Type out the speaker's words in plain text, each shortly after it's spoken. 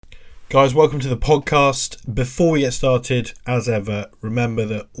Guys, welcome to the podcast. Before we get started, as ever, remember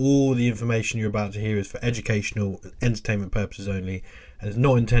that all the information you're about to hear is for educational and entertainment purposes only and is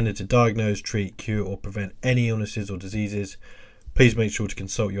not intended to diagnose, treat, cure or prevent any illnesses or diseases. Please make sure to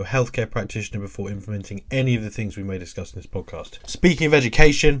consult your healthcare practitioner before implementing any of the things we may discuss in this podcast. Speaking of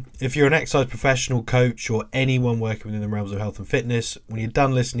education, if you're an exercise professional, coach or anyone working within the realms of health and fitness, when you're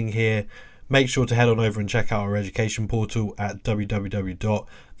done listening here, make sure to head on over and check out our education portal at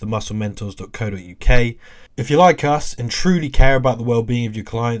www.themusclementors.co.uk. If you like us and truly care about the well-being of your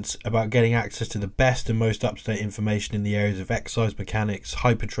clients, about getting access to the best and most up-to-date information in the areas of exercise mechanics,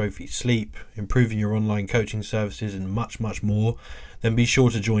 hypertrophy, sleep, improving your online coaching services and much, much more, then be sure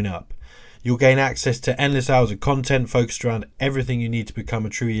to join up. You'll gain access to endless hours of content focused around everything you need to become a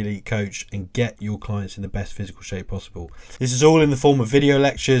true elite coach and get your clients in the best physical shape possible. This is all in the form of video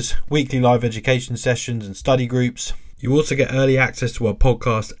lectures, weekly live education sessions and study groups. You also get early access to our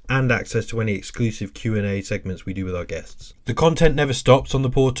podcast and access to any exclusive Q&A segments we do with our guests. The content never stops on the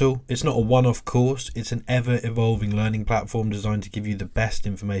portal. It's not a one-off course. It's an ever-evolving learning platform designed to give you the best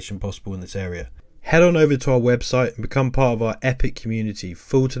information possible in this area. Head on over to our website and become part of our epic community,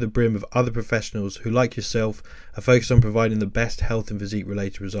 full to the brim of other professionals who, like yourself, are focused on providing the best health and physique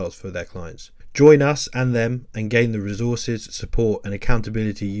related results for their clients. Join us and them and gain the resources, support and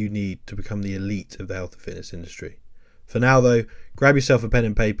accountability you need to become the elite of the health and fitness industry. For now though, grab yourself a pen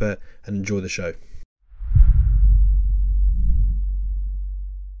and paper and enjoy the show.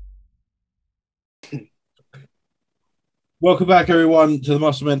 Welcome back everyone to the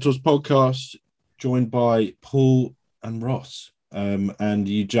Muscle Mentors podcast. Joined by Paul and Ross, and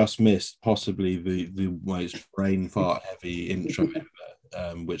you just missed possibly the most brain fart heavy intro ever,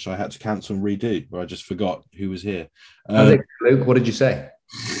 which I had to cancel and redo, where I just forgot who was here. Luke, what did you say?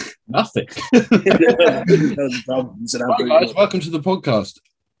 Nothing. Right, guys, welcome to the podcast.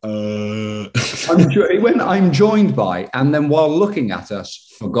 I'm joined by, and then while looking at us,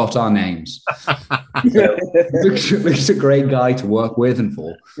 forgot our names. Luke's a great guy to work with and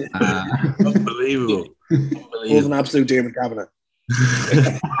for. Unbelievable. Paul's an absolute David Cabinet.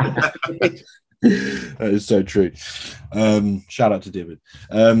 That is so true. Shout out to David.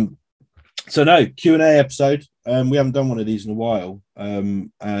 So no, Q&A episode. We haven't done one of these in a while,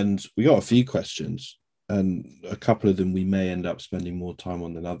 and we got a few questions. And a couple of them we may end up spending more time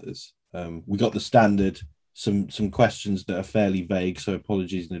on than others. We got the standard, some questions that are fairly vague, so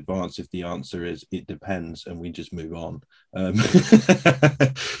apologies in advance if the answer is it depends and we just move on. But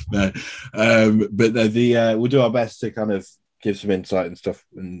we'll do our best to kind of give some insight and stuff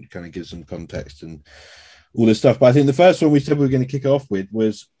and kind of give some context and all this stuff. But I think the first one we said we were going to kick off with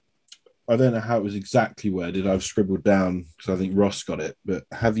was, I don't know how it was exactly worded. I've scribbled down because I think Ross got it. But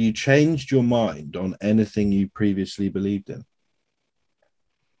have you changed your mind on anything you previously believed in?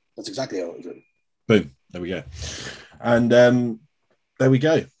 That's exactly how it was written. Boom. There we go. And there we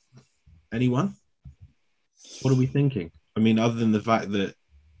go. Anyone? What are we thinking? I mean, other than the fact that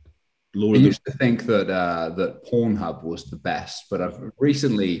I used to think that that Pornhub was the best, but I've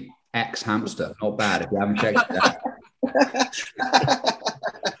recently Hamster. Not bad if you haven't checked it out.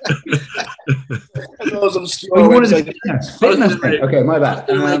 Fitness. Okay, my bad.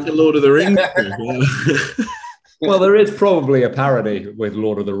 Like the Lord of the Rings. Well, there is probably a parody with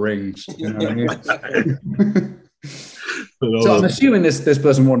Lord of the Rings. You know what I mean? So I'm assuming this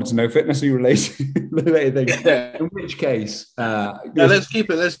person wanted to know fitness related things. In which case, let's keep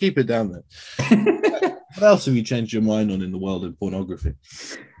it down there. What else have you changed your mind on in the world of pornography?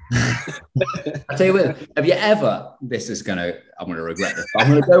 I'll tell you what, have you ever, I'm going to regret this, but I'm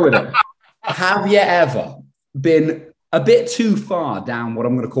going to go with it. Have you ever been a bit too far down what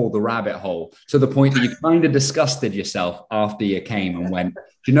I'm going to call the rabbit hole to the point that you kind of disgusted yourself after you came and went,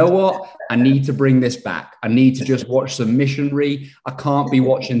 do you know what? I need to bring this back. I need to just watch some missionary. I can't be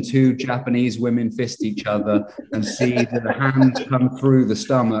watching two Japanese women fist each other and see the hands come through the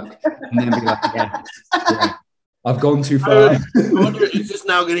stomach and then be like, yeah. I've gone too far. I wonder, is this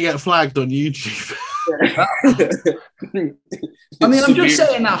now going to get flagged on YouTube? I mean, I'm just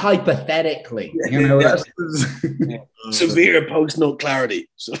saying that hypothetically. You know, severe post-nut clarity.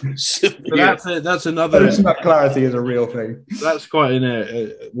 That's another. Post-nut clarity is a real thing. That's quite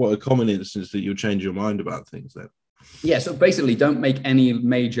a common instance that you'll change your mind about things then. Yeah. So basically, don't make any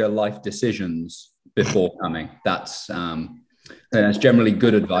major life decisions before coming. That's generally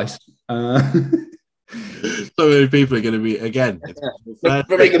good advice. So many people are going to be, again,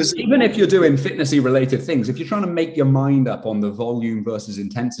 even if you're doing fitnessy related things, if you're trying to make your mind up on the volume versus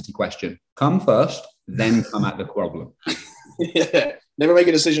intensity question, come first, then come at the problem. Yeah. Never make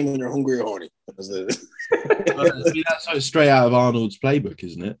a decision when you're hungry or horny. That's straight out of Arnold's playbook,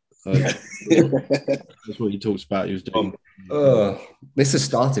 isn't it? That's what he talks about. He was doing. This has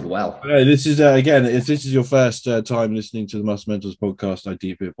started well. This is again. If this is your first time listening to the Muscle Mentors podcast, I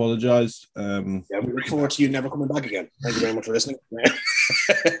deeply apologise. We look forward to you never coming back again. Thank you very much for listening.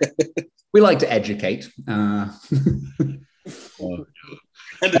 We like to educate. And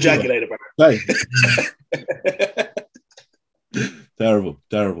ejaculate about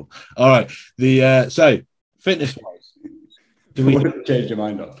Terrible. All right. So fitness wise, do we change your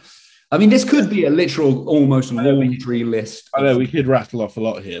mind on? I mean, this could be a literal, almost laundry list. I know we could rattle off a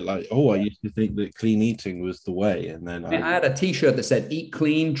lot here. Like, I used to think that clean eating was the way, and then I had a T-shirt that said "Eat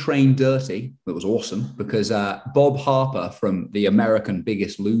clean, train dirty." That was awesome because Bob Harper from the American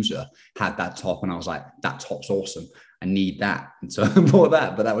Biggest Loser had that top, and I was like, "That top's awesome. I need that." And so I bought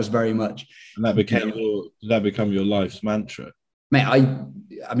that. But that was very much. And that became your life's mantra. Mate,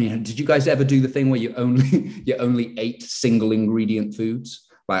 I mean, did you guys ever do the thing where you only ate single ingredient foods?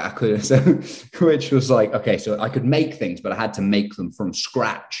 Like I could, which was like, okay, so I could make things, but I had to make them from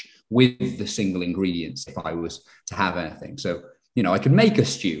scratch with the single ingredients if I was to have anything. So, I could make a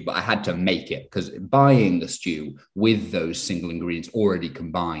stew, but I had to make it because buying the stew with those single ingredients already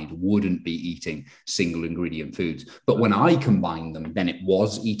combined wouldn't be eating single ingredient foods. But when I combined them, then it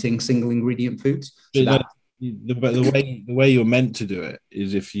was eating single ingredient foods. So the way you're meant to do it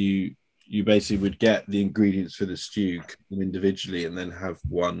is if you basically would get the ingredients for the stew, cook them individually, and then have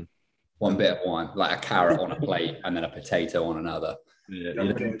one bit of one, like a carrot on a plate and then a potato on another. Yeah.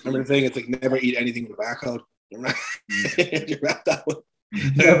 Remember the thing? It's like never eat anything with a barcode. Remember that one?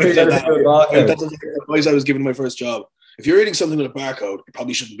 That's the advice I was given my first job. If you're eating something with a barcode, it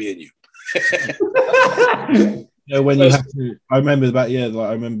probably shouldn't be in you. When you have to, I remember that. Yeah, like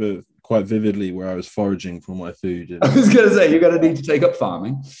I remember quite vividly where I was foraging for my food. I was going to say, you're going to need to take up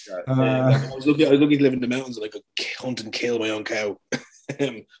farming. I was looking to live in the mountains and I could hunt and kill my own cow.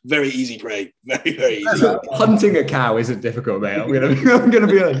 Very easy prey. Very, very easy. Hunting a cow isn't difficult, mate. I'm going to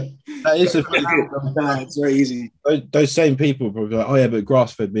be honest. That is it's very easy. Those same people probably like, oh yeah, but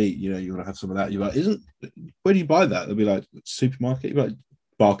grass-fed meat, you want to have some of that. You're like, where do you buy that? They'll be like, supermarket. You're like,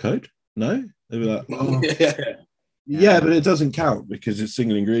 barcode? No? They'll be like, oh. Yeah, but it doesn't count because it's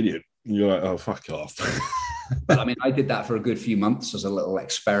single ingredient. And you're like, oh, fuck off. But I mean, I did that for a good few months as a little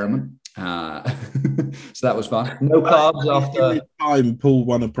experiment. So that was fun. No carbs after. Paul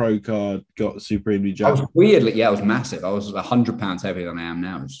won a pro card, got supremely jacked. I was weirdly, I was massive. I was 100 pounds heavier than I am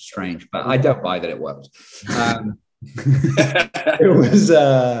now. It's strange, but I don't buy that it worked. It was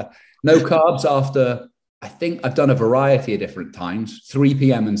no carbs after. I think I've done a variety of different times. 3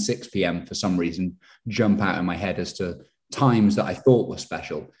 p.m. and 6 p.m. for some reason jump out in my head as to times that I thought were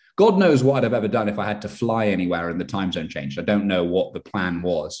special. God knows what I'd have ever done if I had to fly anywhere and the time zone changed. I don't know what the plan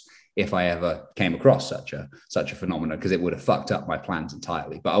was if I ever came across such a phenomenon, because it would have fucked up my plans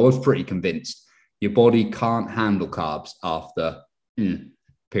entirely. But I was pretty convinced your body can't handle carbs after a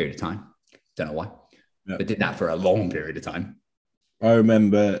period of time. Don't know why. Yeah. But did that for a long period of time. I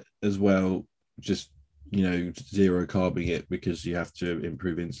remember as well, just, zero carbing it because you have to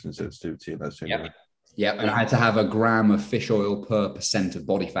improve insulin sensitivity. And that's Yeah, and I had to have a gram of fish oil per % of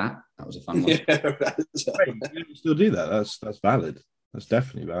body fat. That was a fun one. You still do that. That's valid. That's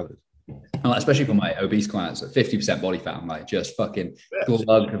definitely valid. Well, especially for my obese clients at 50% body fat. I'm like, just fucking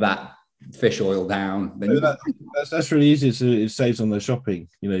glug that fish oil down. That's really easy. It saves on the shopping.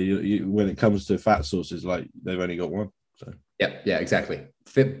 You when it comes to fat sources, like they've only got one. So. Yeah, exactly.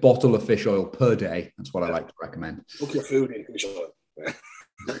 Bottle of fish oil per day. That's what I like to recommend. Cook your food in fish oil.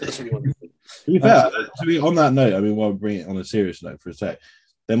 That's what you want to do. To be fair, on that note, I mean, while we bring it on a serious note for a sec,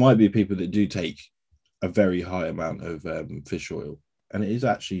 there might be people that do take a very high amount of fish oil, and it is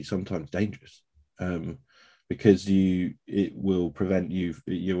actually sometimes dangerous because it will prevent you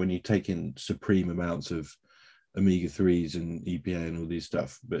when you take in supreme amounts of omega-3s and EPA and all these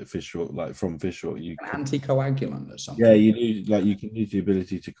stuff, but fish oil, like from fish oil, you can anticoagulant or something. Yeah, you do, like you can use the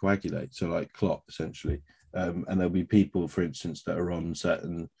ability to coagulate, so like clot essentially. And there'll be people, for instance, that are on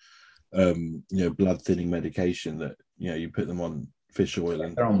certain blood thinning medication that you put them on fish oil,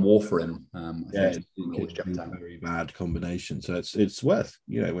 and they're on warfarin. It's a very bad combination. So it's worth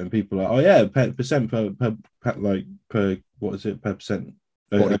when people are, oh yeah, percent per what is it per percent?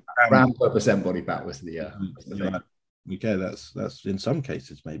 Gram per % body fat was the okay, that's in some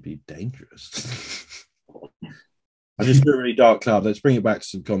cases maybe dangerous. I just do a really dark cloud. Let's bring it back to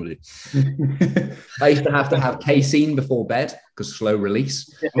some comedy. I used to have casein before bed because slow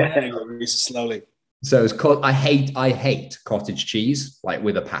release. Release slowly. So I hate cottage cheese, like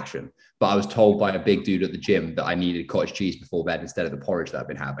with a passion. But I was told by a big dude at the gym that I needed cottage cheese before bed instead of the porridge that I've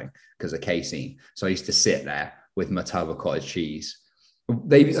been having because of casein. So I used to sit there with my tub of cottage cheese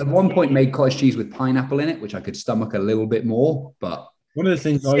They at one point made cottage cheese with pineapple in it, which I could stomach a little bit more, but one of the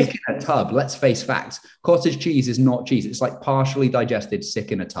things sick in a tub, let's face facts. Cottage cheese is not cheese. It's like partially digested,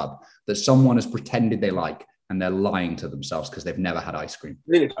 sick in a tub that someone has pretended they like, and they're lying to themselves because they've never had ice cream.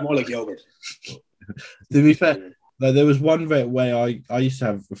 Really, it's more like yogurt. To be fair, like, there was one way I used to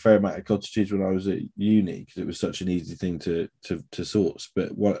have a fair amount of cottage cheese when I was at uni because it was such an easy thing to source.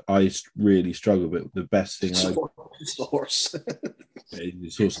 But what I really struggle with, the best thing Source. Source.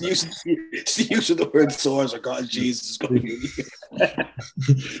 It's the use of the word source or cottage cheese is going to be.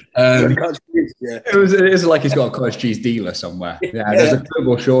 It is like he's got a cottage cheese dealer somewhere. Yeah, there's a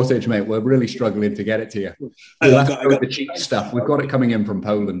global shortage, mate. We're really struggling to get it to you. I got the cheap stuff. We've got it coming in from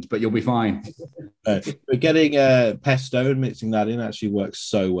Poland, but you'll be fine. But getting pesto and mixing that in actually works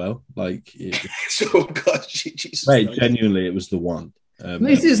so well. Like, mate, genuinely, it was the one.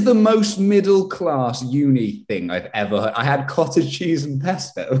 This is the most middle class uni thing I've ever heard. I had cottage cheese and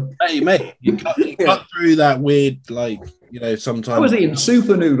pesto. Hey, mate, you cut through that weird, like, you know, sometimes. I was eating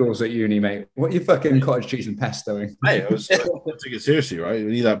super noodles at uni, mate. What are you fucking cottage cheese and pestoing? Hey, I took it seriously, right? You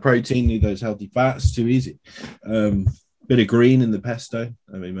need that protein, need those healthy fats. It's too easy. Bit of green in the pesto.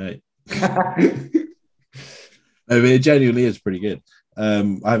 I mean, mate. I mean, it genuinely is pretty good.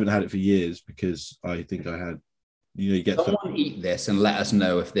 I haven't had it for years because I think I had. You get someone eat this and let us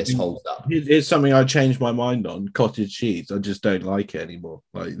know if this holds up. It's something I changed my mind on. Cottage cheese. I just don't like it anymore.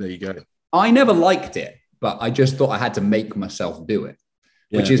 Like, there you go. I never liked it, but I just thought I had to make myself do it,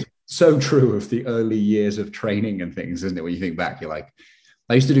 which is so true of the early years of training and things, isn't it? When you think back, you're like,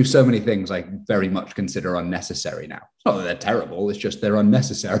 I used to do so many things I very much consider unnecessary now. It's not that they're terrible, it's just they're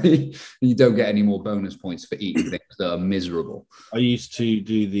unnecessary. You don't get any more bonus points for eating things that are miserable. I used to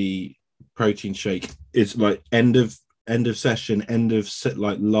do the protein shake. It's like end of session, end of set,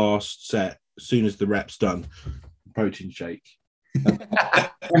 like last set, as soon as the rep's done, protein shake. And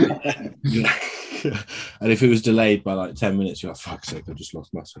if it was delayed by like 10 minutes, you're like, fuck's sake, I just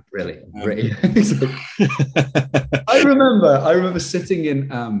lost muscle. Really? I remember sitting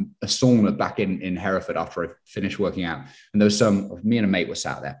in a sauna back in Hereford after I finished working out, and there was me and a mate were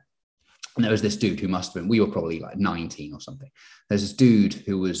sat there, and there was this dude who must have been, we were probably like 19 or something. There's this dude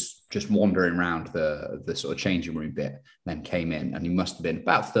who was just wandering around the sort of changing room bit, then came in, and he must have been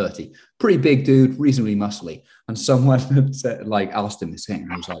about 30, pretty big dude, reasonably muscly. And someone had said, like, asked him this thing,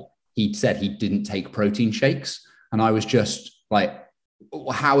 and he was like, he said he didn't take protein shakes. And I was just like,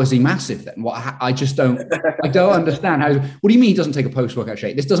 how is he massive then? I don't understand. What do you mean he doesn't take a post-workout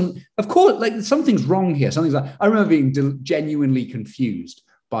shake? This doesn't, of course, like, something's wrong here. Something's like, I remember being genuinely confused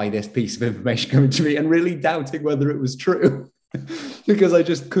by this piece of information coming to me and really doubting whether it was true because I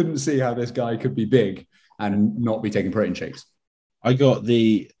just couldn't see how this guy could be big and not be taking protein shakes. I got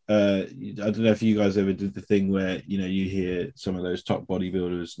I don't know if you guys ever did the thing where, you know, you hear some of those top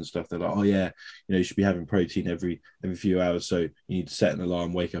bodybuilders and stuff, they're like, oh yeah, you know, you should be having protein every few hours, so you need to set an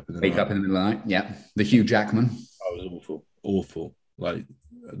alarm, wake up in the middle of the night. Yeah, the Hugh Jackman. That was awful. Like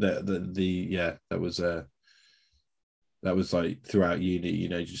that was like throughout uni, you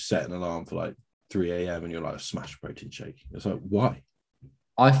know, just set an alarm for like 3 a.m. and you're like, smash protein shake. It's like, why?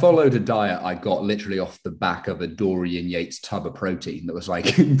 I followed a diet I got literally off the back of a Dorian Yates tub of protein that was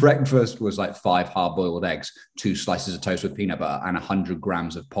like, breakfast was like 5 hard-boiled eggs, 2 slices of toast with peanut butter, and 100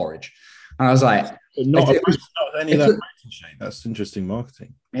 grams of porridge. And I was like, not any of that protein shake. That's interesting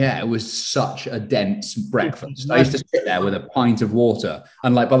marketing. Yeah, it was such a dense breakfast. I used to sit there with a pint of water,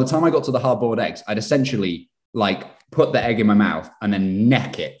 and like by the time I got to the hard-boiled eggs, I'd essentially like put the egg in my mouth and then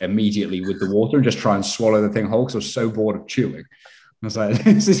neck it immediately with the water and just try and swallow the thing whole because I was so bored of chewing. I was like,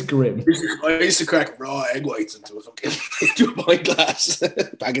 this is grim. I used to crack raw egg whites into a pint glass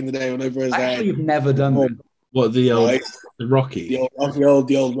back in the day when I first had. Actually, you've never done that. What, the Rocky?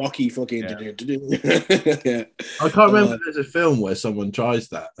 The old Rocky fucking. Yeah. Yeah. I can't remember. There's a film where someone tries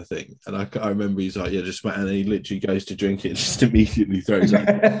that, I think, and I remember he's like, yeah, just and he literally goes to drink it, and just immediately throws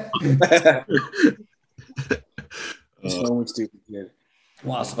it. So much stupid. Yeah.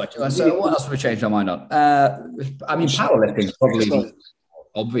 What else have we changed our mind on? I mean, powerlifting is probably the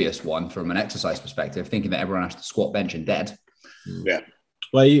obvious one from an exercise perspective, thinking that everyone has to squat, bench, and dead. Yeah.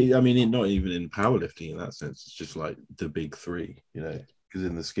 Well, I mean, not even in powerlifting in that sense. It's just like the big 3, you know, because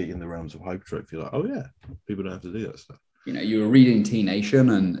in the realms of hypertrophy, you're like, oh yeah, people don't have to do that stuff. You know, you were reading T Nation,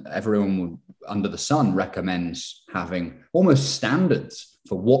 and everyone under the sun recommends having almost standards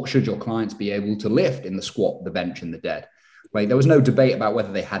for what should your clients be able to lift in the squat, the bench, and the dead. Like, there was no debate about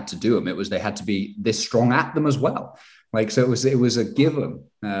whether they had to do them. It was they had to be this strong at them as well. Like, so it was a given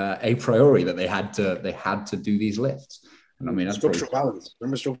a priori that they had to do these lifts. I mean, that's structural balance.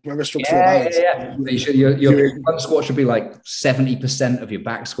 Remember structural balance? Yeah. Your front squat should be like 70% of your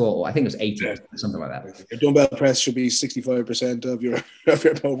back squat, or I think it was 80%, something like that. Your dumbbell press should be 65% of your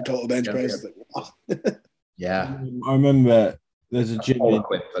total bench press. Yeah. I remember there's a gym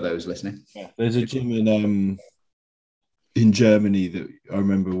for those listening. Yeah, there's a gym in Germany that I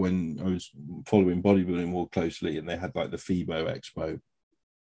remember when I was following bodybuilding more closely, and they had like the FIBO Expo.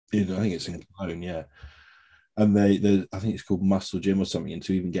 I think it's in Cologne, yeah. And they I think it's called Muscle Gym or something. And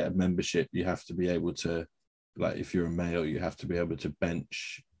to even get a membership, you have to be able to, like, if you're a male, you have to be able to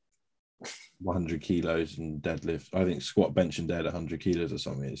bench 100 kilos and deadlift. I think squat, bench, and dead 100 kilos or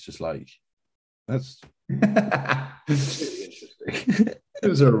something. It's just like, that's it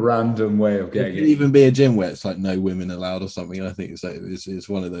was a random way of getting it. Could even be a gym where it's like no women allowed or something. I think it's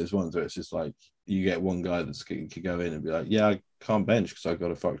one of those ones where it's just like you get one guy that could go in and be like, yeah, I can't bench because I've got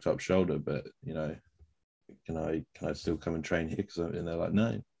a fucked up shoulder, but can I still come and train here? And they're like,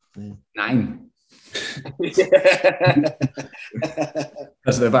 no. Yeah. Nine.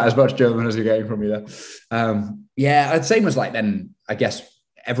 That's about as much German as you're getting from me there. Yeah, same as like then I guess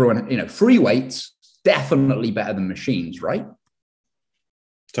everyone, free weights definitely better than machines, right?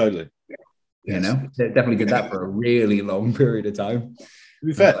 Totally. They definitely did that for a really long period of time. To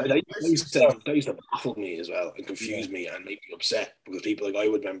be fair, that used to baffle me as well and confuse me and make me upset because people like I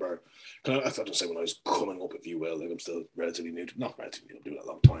would remember. I thought to say when I was coming up, if you will, like I'm still relatively new, not relatively new, I'm doing it a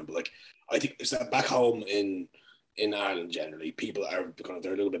long time, but like I think it's that back home in Ireland generally, people are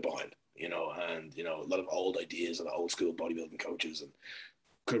they're a little bit behind, and a lot of old ideas and old school bodybuilding coaches and.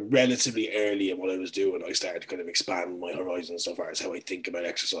 Relatively early in what I was doing, I started to kind of expand my horizons so far as how I think about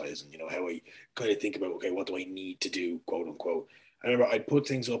exercise and how I kind of think about, okay, what do I need to do, quote unquote. I remember I'd put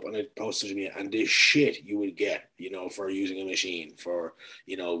things up and I'd post social media, and this shit you would get, for using a machine, for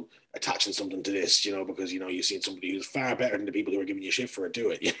attaching something to this, because you've seen somebody who's far better than the people who are giving you shit for it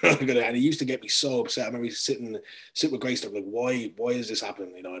do it, and it used to get me so upset. I remember sit with Grace, like, why is this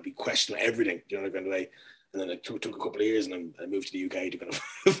happening? I'd be questioning everything, kind of way. And then it took a couple of years, and then I moved to the UK to kind of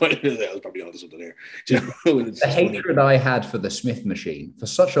find out that I was probably onto something here. The hatred I had for the Smith machine for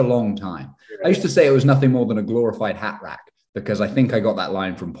such a long time. I used to say it was nothing more than a glorified hat rack because I think I got that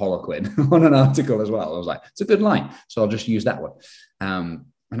line from Poliquin on an article as well. I was like, it's a good line, so I'll just use that one. And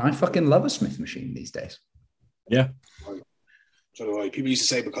I fucking love a Smith machine these days. Yeah. So do I. People used to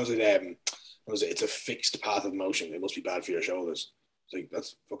say because it's a fixed path of motion, it must be bad for your shoulders. Like,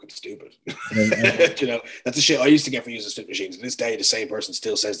 that's fucking stupid. That's the shit I used to get for using Smith machines. To this day, the same person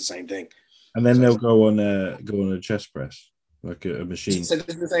still says the same thing. And then they'll go on a chest press, like a machine. So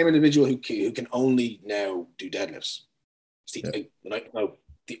this is the same individual who can only now do deadlifts. See, the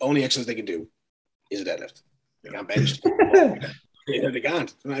only exercise they can do is a deadlift. They can't bench. They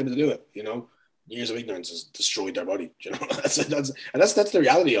can't. They're not able to do it. Years of ignorance has destroyed their body. That's the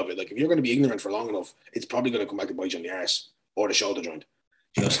reality of it. Like, if you're going to be ignorant for long enough, it's probably going to come back and bite you on the arse. Or the shoulder joint.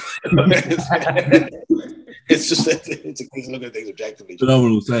 It's just it's a case of looking at things objectively.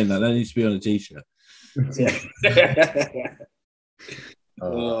 Phenomenal saying that. That needs to be on a t-shirt. What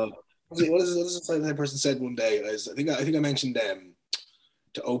is it that person said one day? I think I mentioned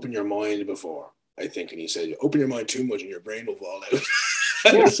to open your mind before. I think, and he said, open your mind too much and your brain will fall out.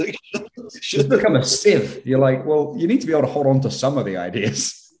 Yeah. It's become a sieve. You're like, well, you need to be able to hold on to some of the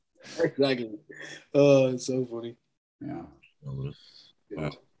ideas. Exactly. Oh, it's so funny. Yeah. Wow.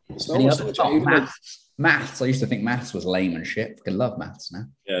 Maths. I used to think maths was lame and shit. I love maths now.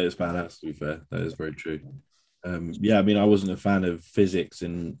 Yeah, it's badass, to be fair. That is very true. Yeah, I mean, I wasn't a fan of physics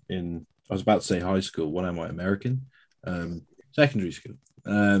in I was about to say high school. What am I, American? Secondary school.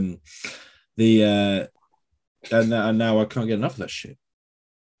 And now I can't get enough of that shit.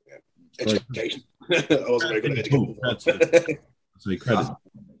 Yeah. Education. I wasn't very good at education. I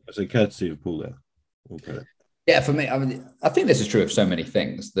say courtesy of Paul there. Okay. Yeah, for me, I think this is true of so many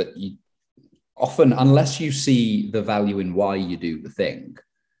things that you often, unless you see the value in why you do the thing,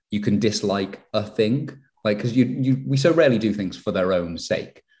 you can dislike a thing. Like, because we so rarely do things for their own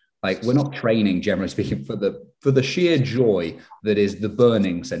sake. Like, we're not training, generally speaking, for the sheer joy that is the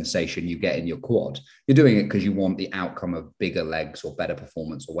burning sensation you get in your quad. You're doing it because you want the outcome of bigger legs or better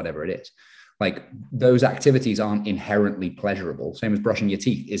performance or whatever it is. Like, those activities aren't inherently pleasurable. Same as brushing your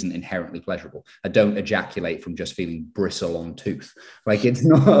teeth isn't inherently pleasurable. I don't ejaculate from just feeling bristle on tooth. Like,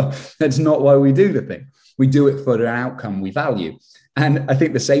 that's not why we do the thing. We do it for the outcome we value. And I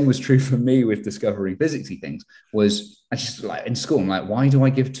think the same was true for me with discovering physicsy things. Was I just, like, in school, I'm like, why do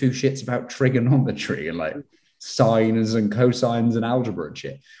I give two shits about trigonometry and like sines and cosines and algebra and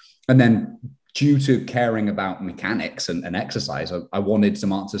shit? And then due to caring about mechanics and exercise, I wanted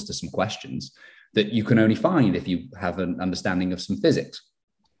some answers to some questions. that you can only find if you have an understanding of some physics.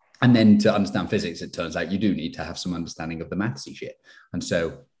 And then to understand physics, it turns out you do need to have some understanding of the mathsy shit. And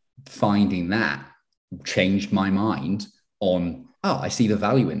so finding that changed my mind on, oh, I see the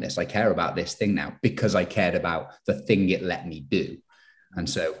value in this. I care about this thing now because I cared about the thing it let me do. And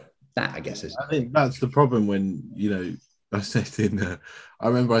so that, I guess, is... I think that's the problem when, you know, I said I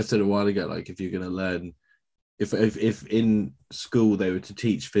remember I said a while ago, like, if you're going to learn, if in school they were to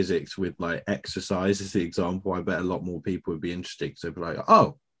teach physics with like exercise as the example, I bet a lot more people would be interested because they'd be like,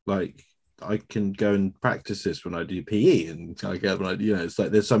 oh, like I can go and practice this when I do PE, and I get like, you know, it's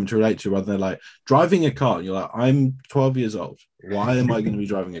like there's something to relate to rather than like driving a car. And you're like, I'm 12 years old. Why am I going to be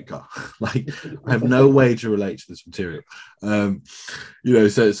driving a car? Like, I have no way to relate to this material. You know,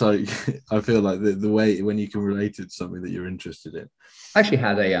 so it's like I feel like the way when you can relate it to something that you're interested in. I actually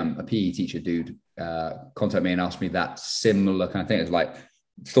had a PE teacher dude contact me and ask me that similar kind of thing. It's like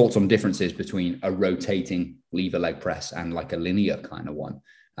thoughts on differences between a rotating lever leg press and like a linear kind of one.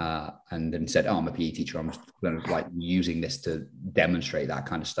 And then said, oh, I'm a PE teacher. I'm going to like using this to demonstrate that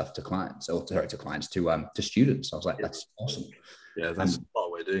kind of stuff to clients, or to students. I was like, that's awesome. Yeah, that's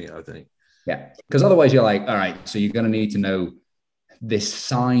what we're doing, I think. Yeah, because otherwise you're like, all right, so you're going to need to know this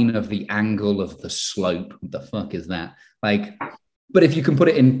sign of the angle of the slope. What the fuck is that? Like, but if you can put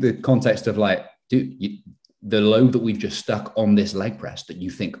it in the context of like, dude, the load that we've just stuck on this leg press that you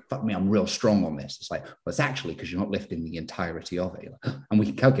think, fuck me, I'm real strong on this. It's like, well, it's actually because you're not lifting the entirety of it. And we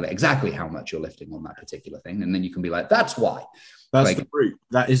can calculate exactly how much you're lifting on that particular thing. And then you can be like, that's why. That's like, the route.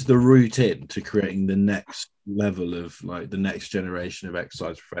 That is the route in to creating the next level of like the next generation of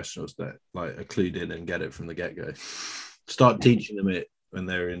exercise professionals that like are clued in and get it from the get-go. Start teaching them it when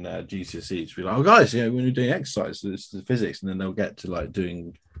they're in GCSE to be like, oh guys, yeah, when you're doing exercise, this is the physics, and then they'll get to like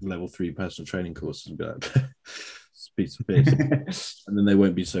doing level 3 personal training courses and be like, piece of piss. And then they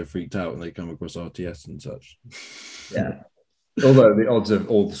won't be so freaked out when they come across RTS and such. Yeah. Although the odds of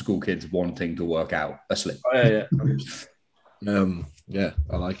all the school kids wanting to work out are slim. Oh, yeah,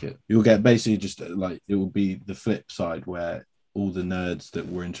 I like it. You'll get basically just like, it will be the flip side where all the nerds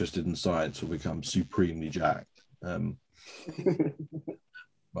that were interested in science will become supremely jacked.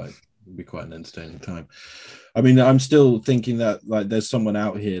 Like, it'll be quite an entertaining time. I mean, I'm still thinking that like there's someone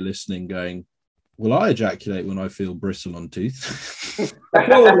out here listening going, will I ejaculate when I feel bristle on tooth?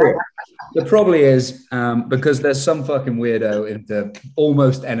 There probably is, because there's some fucking weirdo into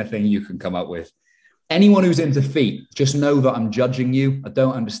almost anything you can come up with. Anyone who's into feet, just know that I'm judging you. I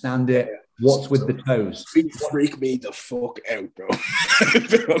don't understand it. What's with the toes? Feet freak me the fuck out, bro.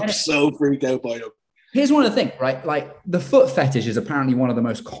 I'm so freaked out by them. Here's one of the things, right? Like the foot fetish is apparently one of the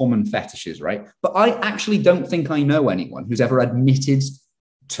most common fetishes, right? But I actually don't think I know anyone who's ever admitted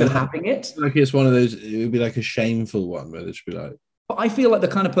to having it. Like it's one of those, it would be like a shameful one where it should be like. But I feel like the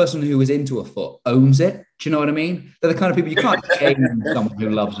kind of person who is into a foot owns it. Do you know what I mean? They're the kind of people you can't shame someone who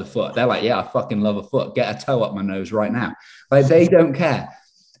loves a foot. They're like, yeah, I fucking love a foot. Get a toe up my nose right now. Like they don't care.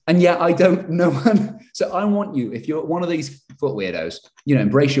 And yet I don't know. So I want you, if you're one of these foot weirdos, you know,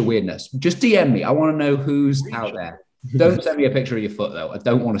 embrace your weirdness. Just DM me. I want to know who's out there. Don't send me a picture of your foot, though. I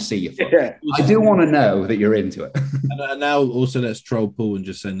don't want to see your foot. Yeah. I do want to know that you're into it. And now also let's troll Paul and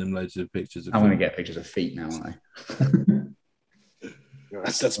just send him loads of pictures. I'm going to get pictures of feet now, aren't I?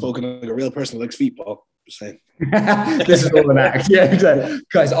 That's spoken like a real person who likes feet, Paul. Just saying. This is all an act. Yeah, exactly.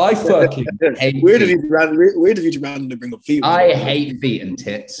 Guys, I fucking hate Where did you randomly bring up feet? I hate feet and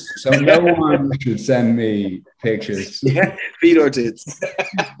tits. So no one should send me pictures. Yeah, feet or tits. That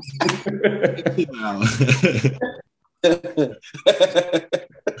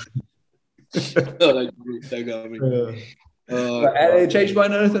got me. Any change by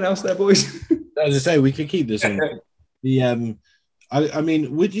anything else there, boys? As I say, we could keep this on. The I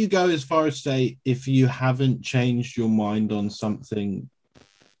mean, would you go as far as say if you haven't changed your mind on something?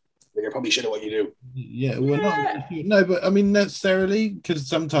 You're probably shit at what you do. Yeah, well, no, but I mean necessarily, because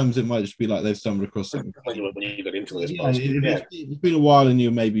sometimes it might just be like they've stumbled across something. When you got into this, it's been a while, and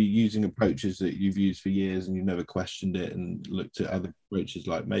you're maybe using approaches that you've used for years, and you've never questioned it and looked at other approaches.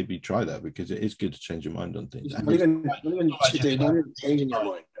 Like maybe try that because it is good to change your mind on things. Not even changing your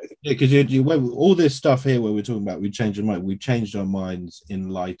mind. Yeah, because all this stuff here where we're talking about, we changed our mind. We've changed our minds in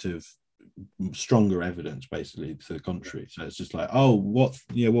light of stronger evidence, basically, to the contrary. So it's just like, oh, what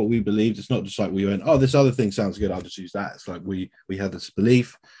we believed. It's not just like we went, oh, this other thing sounds good, I'll just use that. It's like we had this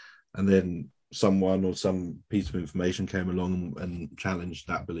belief, and then someone or some piece of information came along and challenged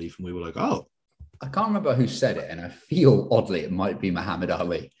that belief, and we were like, oh. I can't remember who said it, and I feel oddly it might be Muhammad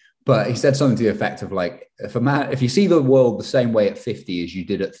Ali, but he said something to the effect of like, if you see the world the same way at 50 as you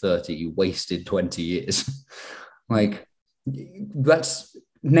did at 30, you wasted 20 years. Like, that's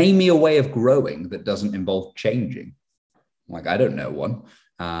name me a way of growing that doesn't involve changing. Like, I don't know one.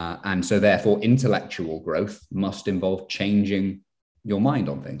 And so therefore intellectual growth must involve changing your mind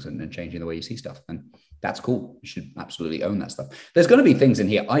on things and changing the way you see stuff. And that's cool. You should absolutely own that stuff. There's going to be things in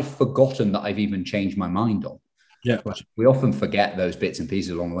here I've forgotten that I've even changed my mind on. Yeah. But we often forget those bits and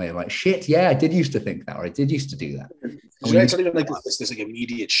pieces along the way. Like, shit, yeah, I did used to think that, or I did used to do that. It's not even like this like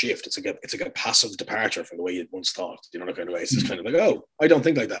immediate shift. It's like a passive departure from the way you once thought. You know, the kind of way it's just kind of like, oh, I don't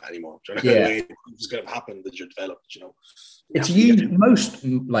think like that anymore. You know, the way it's just kind of happened that you're developed. You know, it's most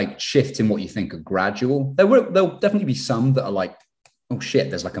like shifts in what you think are gradual. There'll definitely be some that are like, oh shit,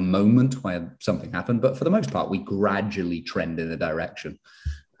 there's like a moment where something happened. But for the most part, we gradually trend in a direction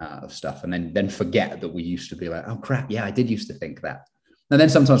of stuff, and then forget that we used to be like, oh crap, yeah, I did used to think that. And then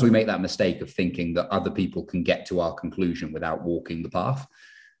sometimes we make that mistake of thinking that other people can get to our conclusion without walking the path.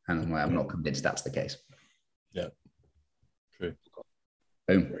 And I'm not convinced that's the case. Yeah, true.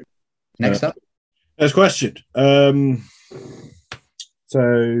 Boom. Next up. Next question. So,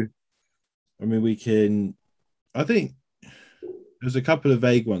 I mean, I think there's a couple of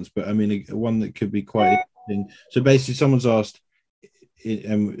vague ones, but I mean, one that could be quite interesting. So basically someone's asked,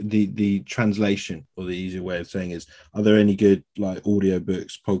 the translation, or the easier way of saying is, are there any good like audio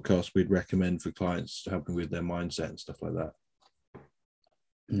books, podcasts we'd recommend for clients helping with their mindset and stuff like that?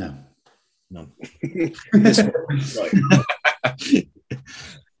 No. None. To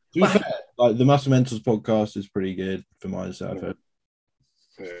be fair, like the Muscle Mentors podcast is pretty good for mindset, I've heard.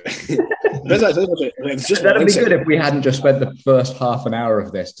 That'd be good if we hadn't just spent the first half an hour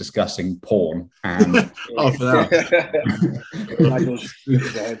of this discussing porn and half an hour.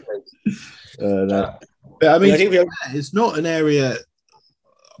 But I mean, it's not an area.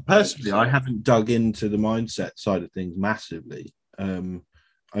 Personally, I haven't dug into the mindset side of things massively. I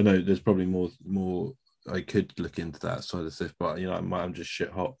know there's probably more. I could look into that side of stuff, but you know, I'm just shit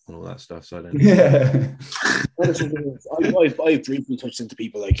hot on all that stuff, so I don't. Yeah. I've briefly touched into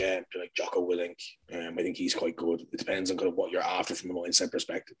people like Jocko Willink. I think he's quite good. It depends on kind of what you're after from a mindset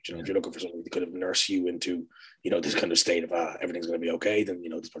perspective. You know, if you're looking for something to kind of nurse you into, you know, this kind of state of everything's going to be okay, then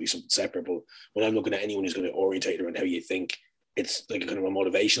you know there's probably something separate. But when I'm looking at anyone who's going to orientate around how you think, it's like a kind of a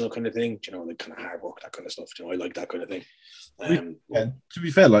motivational kind of thing. You know, like kind of hard work, that kind of stuff. You know, I like that kind of thing. To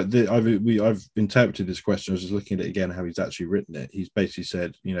be fair, like I've interpreted this question. I was just looking at it again, how he's actually written it. He's basically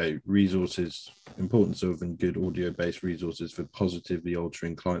said, you know, resources, importance of and good audio-based resources for positively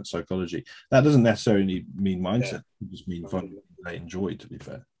altering client psychology. That doesn't necessarily mean mindset. It just means finding what they enjoy, to be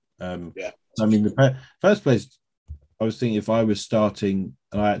fair. I mean, the first place, I was thinking if I was starting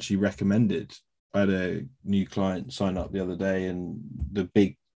and I actually recommended, I had a new client sign up the other day, and the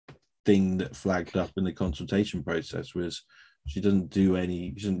big thing that flagged up in the consultation process was she doesn't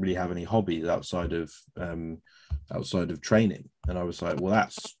really have any hobbies outside of training. And I was like, well,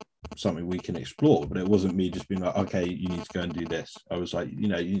 that's something we can explore. But it wasn't me just being like, okay, you need to go and do this. I was like, you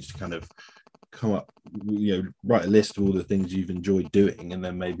know, you need to kind of come up, you know, write a list of all the things you've enjoyed doing, and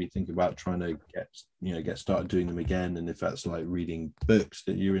then maybe think about trying to get started doing them again. And if that's like reading books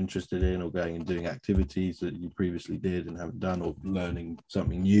that you're interested in, or going and doing activities that you previously did and haven't done, or learning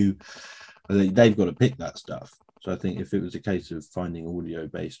something new, I think they've got to pick that stuff. So I think if it was a case of finding audio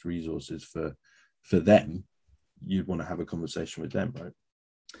based resources for them, you'd want to have a conversation with them, right?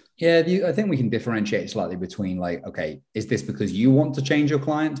 Yeah, I think we can differentiate slightly between like, okay, is this because you want to change your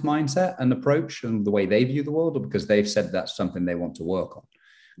client's mindset and approach and the way they view the world, or because they've said that's something they want to work on?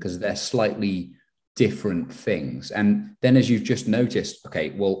 Because they're slightly different things. And then as you've just noticed, okay,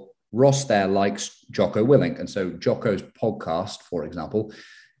 well, Ross there likes Jocko Willink. And so Jocko's podcast, for example,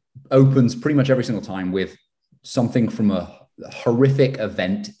 opens pretty much every single time with something from a horrific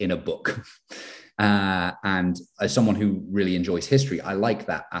event in a book. And as someone who really enjoys history, I like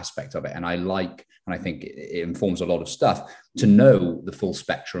that aspect of it. And I think it informs a lot of stuff to know the full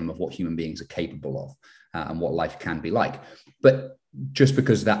spectrum of what human beings are capable of and what life can be like. But just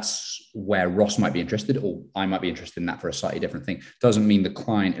because that's where Ross might be interested, or I might be interested in that for a slightly different thing, doesn't mean the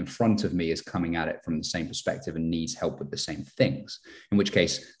client in front of me is coming at it from the same perspective and needs help with the same things. In which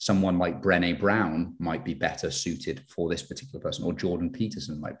case, someone like Brené Brown might be better suited for this particular person, or Jordan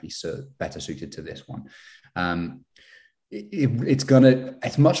Peterson might be better suited to this one.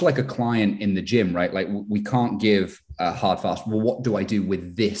 It's much like a client in the gym, right? Like we can't give a hard fast, well, what do I do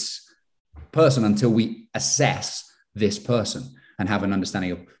with this person until we assess this person and have an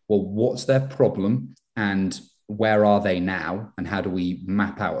understanding of, well, what's their problem and where are they now? And how do we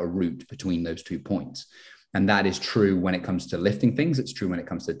map out a route between those 2 points? And that is true when it comes to lifting things. It's true when it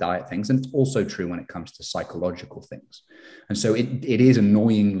comes to diet things. And it's also true when it comes to psychological things. And so it is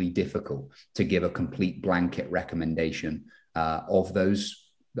annoyingly difficult to give a complete blanket recommendation of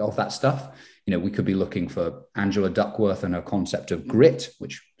those of that stuff. You know, we could be looking for Angela Duckworth and her concept of grit,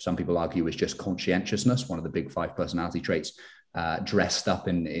 which some people argue is just conscientiousness, one of the big 5 personality traits, dressed up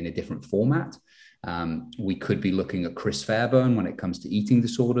in a different format. We could be looking at Chris Fairburn when it comes to eating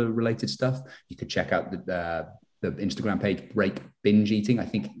disorder related stuff. You could check out the Instagram page, Break Binge Eating. I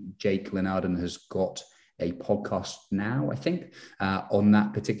think Jake Linarden has got a podcast now, I think, on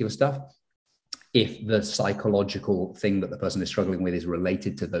that particular stuff. If the psychological thing that the person is struggling with is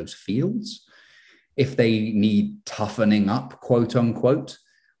related to those fields, if they need toughening up, quote unquote,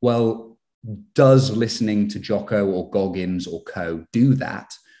 well, does listening to Jocko or Goggins or co do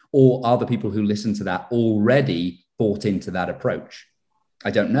that? Or are the people who listen to that already bought into that approach?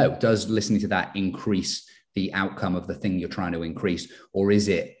 I don't know. Does listening to that increase the outcome of the thing you're trying to increase? Or is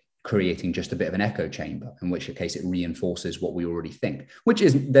it creating just a bit of an echo chamber, in which case it reinforces what we already think,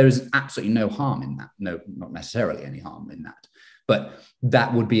 there's absolutely no harm in that. No, not necessarily any harm in that. But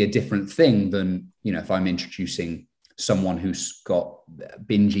that would be a different thing than, you know, if I'm introducing someone who's got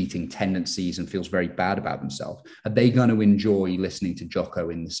binge eating tendencies and feels very bad about themselves, are they going to enjoy listening to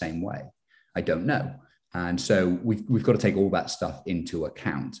Jocko in the same way? I don't know. And so we've got to take all that stuff into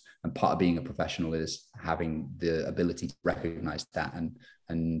account. And part of being a professional is having the ability to recognize that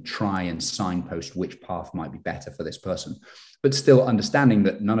and try and signpost which path might be better for this person, but still understanding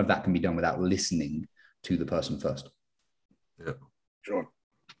that none of that can be done without listening to the person first. Yeah, sure.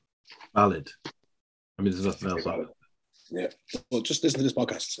 Valid. I mean, there's nothing else. Yeah. Well, just listen to this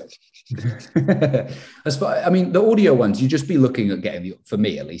podcast. I mean, the audio ones, you just be looking at getting, for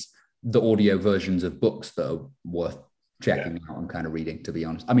me at least, the audio versions of books that are worth checking out and kind of reading, to be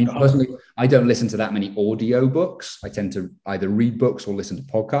honest. I mean, personally, I don't listen to that many audio books. I tend to either read books or listen to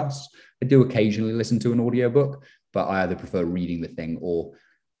podcasts. I do occasionally listen to an audio book, but I either prefer reading the thing, or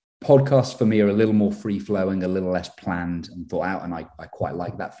podcasts for me are a little more free flowing, a little less planned and thought out. And I quite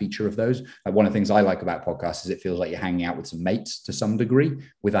like that feature of those. Like, one of the things I like about podcasts is it feels like you're hanging out with some mates to some degree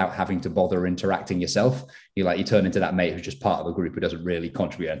without having to bother interacting yourself. You turn into that mate who's just part of a group who doesn't really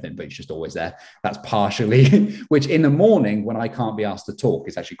contribute anything, but he's just always there. That's partially, which in the morning when I can't be asked to talk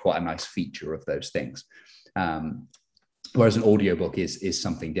is actually quite a nice feature of those things. Whereas an audiobook is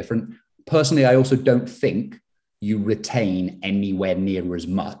something different. Personally, I also don't think you retain anywhere near as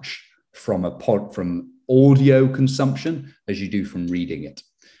much from audio consumption as you do from reading it.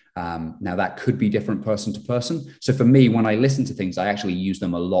 Now, that could be different person to person. So for me, when I listen to things, I actually use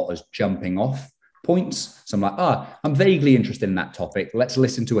them a lot as jumping off points. So I'm like, I'm vaguely interested in that topic. Let's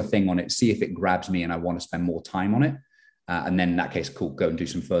listen to a thing on it, see if it grabs me and I want to spend more time on it. And then in that case, cool, go and do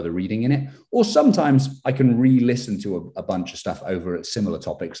some further reading in it. Or sometimes I can re-listen to a bunch of stuff over at similar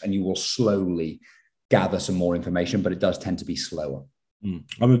topics, and you will slowly gather some more information, but it does tend to be slower.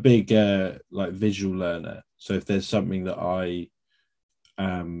 I'm a big visual learner. So if there's something that I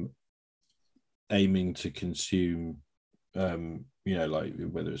am aiming to consume, like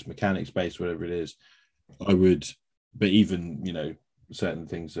whether it's mechanics based, whatever it is, I would, but even, certain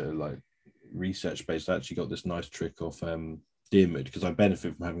things that are like research based, I actually got this nice trick off Dearmood, because I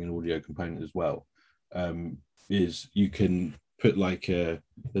benefit from having an audio component as well, is you can put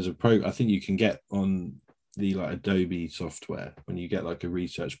there's a program I think you can get on the Adobe software when you get a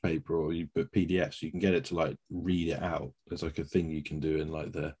research paper, or you put PDFs, you can get it to read it out. There's a thing you can do in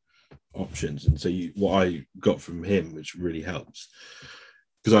the options. And so what I got from him, which really helps,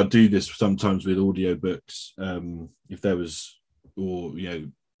 because I do this sometimes with audiobooks, if there was, or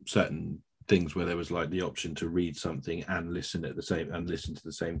certain things where there was the option to read something and listen to the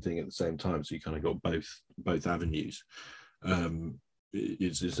same thing at the same time, so you kind of got both avenues.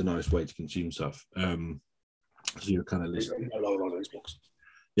 It's a nice way to consume stuff. So you're kind of listening.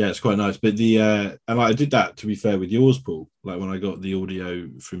 Yeah, it's quite nice. But and I did that, to be fair, with yours, Paul. When I got the audio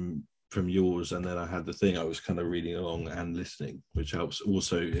from yours, and then I had the thing, I was kind of reading along and listening, which helps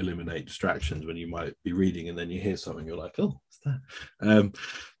also eliminate distractions when you might be reading and then you hear something, you're like, oh, what's that?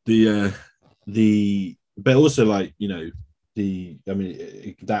 But also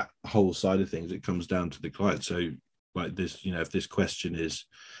that whole side of things, it comes down to the client. So this, if this question is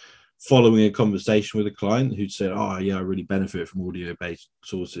following a conversation with a client who said, oh yeah, I really benefit from audio based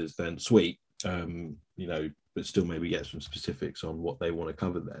sources, then sweet, but still maybe get some specifics on what they want to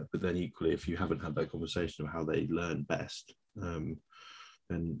cover there. But then equally, if you haven't had that conversation of how they learn best, then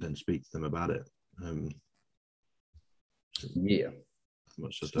speak to them about it.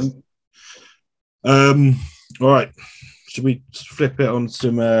 Much as that. All right, should we flip it on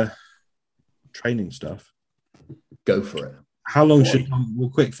some training stuff? Go for it. How long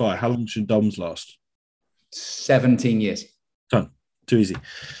quick fire, how long should DOMs last? 17 years. Done. Too easy.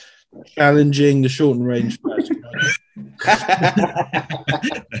 Challenging the short and range.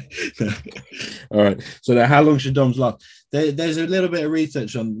 All right. So now, how long should DOMs last? There's a little bit of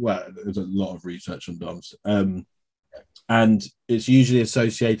research on. Well, there's a lot of research on DOMs, and it's usually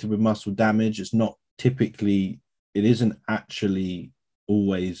associated with muscle damage. It's not typically. It isn't actually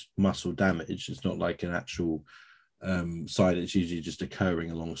always muscle damage. It's not like an actual side. It's usually just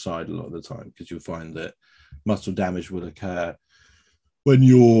occurring alongside a lot of the time, because you'll find that muscle damage will occur when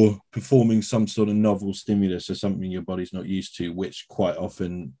you're performing some sort of novel stimulus or something your body's not used to, which quite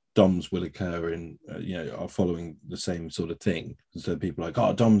often DOMs will occur in, are following the same sort of thing. So people are like,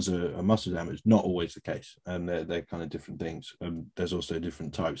 oh, DOMs are muscle damage. Not always the case. And they're kind of different things. There's also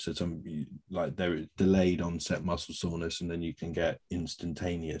different types. So some, like, there is delayed onset muscle soreness, and then you can get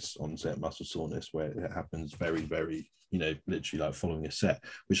instantaneous onset muscle soreness, where it happens very, very, literally like following a set,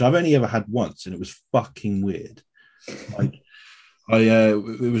 which I've only ever had once, and it was fucking weird. Like,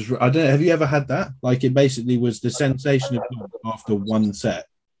 it was, I don't know, have you ever had that? Like, it basically was the sensation of after one set.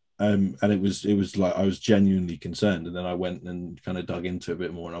 And it was like, I was genuinely concerned, and then I went and kind of dug into it a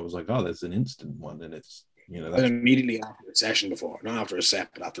bit more, and I was like, oh, there's an instant one, and it's, that's immediately after a session before, not after a set,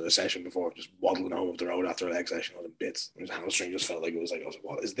 but after a session before, just waddling home up the road after a leg session on the bits. His hamstring just felt like I was like,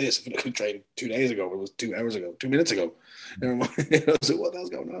 what is this? I could train 2 days ago, it was 2 hours ago, 2 minutes ago. Never mind. I was like, what the hell's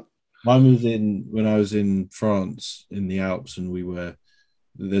going on? Mine was when I was in France in the Alps, and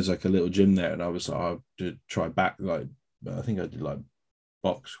there's like a little gym there, and I was like, I'll try back, like, I think I did like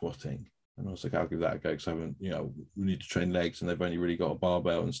box squatting, and I was like, I'll give that a go, because I haven't, we need to train legs, and they've only really got a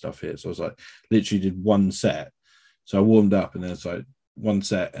barbell and stuff here. So I was like, literally did one set. So I warmed up, and then it's like one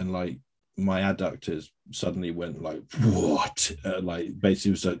set, and like my adductors suddenly went like, what? Like, basically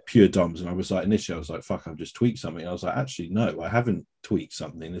it was like pure DOMs. And I was like, initially I was like, fuck, I've just tweaked something. I was like, actually, no, I haven't tweaked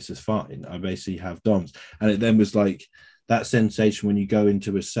something. This is fine. I basically have DOMs. And it then was like that sensation when you go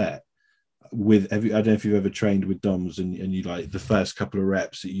into a set with I don't know if you've ever trained with DOMs, and you like the first couple of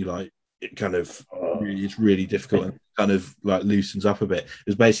reps that you like, it kind of it's really difficult and kind of like loosens up a bit. It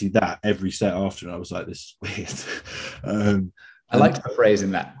was basically that every set after, and I was like, this is weird. I like the phrase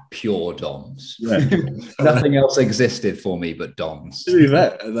in that, pure DOMs. Yeah. Nothing else existed for me but DOMs. To be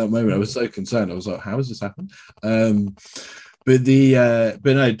fair, at that moment I was so concerned. I was like, how has this happened? But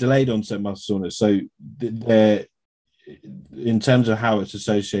no, delayed onset muscle soreness. So they're, in terms of how it's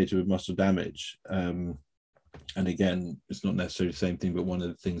associated with muscle damage, and again, it's not necessarily the same thing, but one of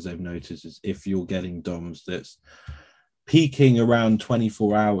the things they've noticed is if you're getting DOMs that's peaking around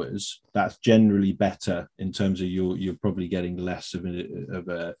 24 hours, that's generally better in terms of you're probably getting less of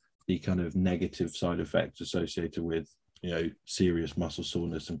the kind of negative side effects associated with serious muscle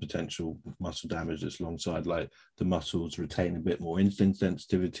soreness and potential muscle damage that's alongside, like the muscles retain a bit more insulin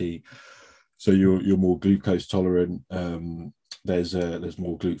sensitivity, so you're more glucose tolerant. There's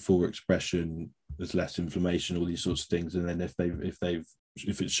more GLUT4 expression. There's less inflammation. All these sorts of things. And then if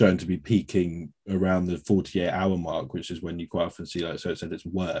it's shown to be peaking around the 48-hour mark, which is when you quite often see, like, so it's at its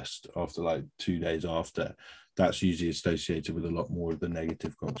worst after like 2 days after, that's usually associated with a lot more of the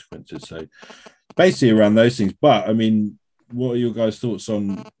negative consequences. So basically around those things. But I mean, what are your guys' thoughts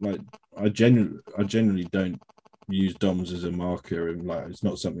on, like, I generally don't use DOMs as a marker, and like it's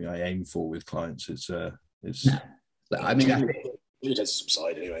not something I aim for with clients. It's I mean, it has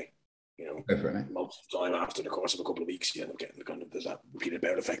subside anyway. Go for it, most of the time after the course of a couple of weeks, you end up getting the kind of, there's that repeated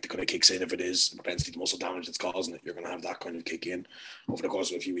bout effect that kind of kicks in. If it is propensity to muscle damage that's causing it, you're going to have that kind of kick in over the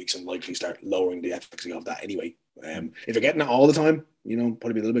course of a few weeks, and likely start lowering the efficacy of that anyway. If you're getting it all the time,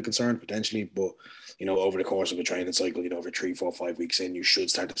 probably be a little bit concerned potentially, but over the course of a training cycle, over 3, 4, 5 weeks in, you should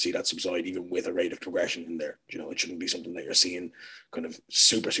start to see that subside, even with a rate of progression in there. It shouldn't be something that you're seeing kind of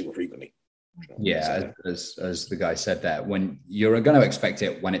super, super frequently. Yeah, as the guy said there, when you're going to expect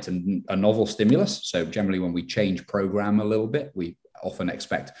it when it's a novel stimulus. So generally when we change program a little bit, we often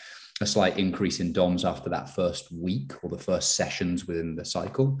expect a slight increase in DOMs after that first week or the first sessions within the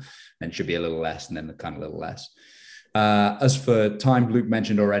cycle, and it should be a little less, and then the kind of little less. As for time, Luke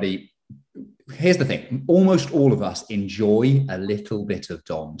mentioned already, here's the thing. Almost all of us enjoy a little bit of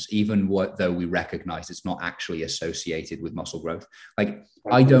DOMs, even though we recognize it's not actually associated with muscle growth. Like,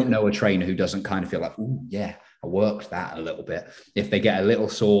 I don't know a trainer who doesn't kind of feel like, oh yeah, I worked that a little bit, if they get a little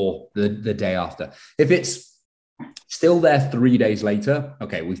sore the day after. If it's still there 3 days later,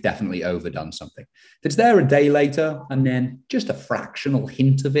 okay, we've definitely overdone something. If it's there a day later and then just a fractional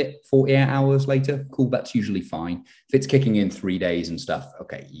hint of it 48 hours later, cool, that's usually fine. If it's kicking in 3 days and stuff,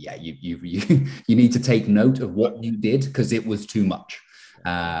 okay, yeah, you need to take note of what you did, because it was too much.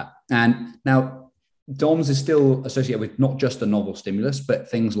 And now DOMs is still associated with not just a novel stimulus, but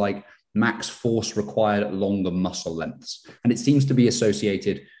things like max force required at longer muscle lengths. And it seems to be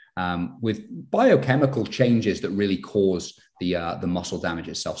associated with biochemical changes that really cause the muscle damage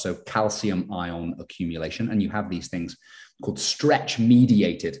itself. So calcium ion accumulation, and you have these things called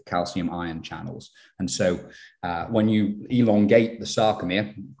stretch-mediated calcium ion channels. And so when you elongate the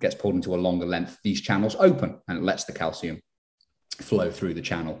sarcomere, gets pulled into a longer length, these channels open and it lets the calcium flow through the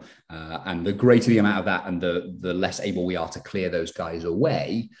channel. And the greater the amount of that and the less able we are to clear those guys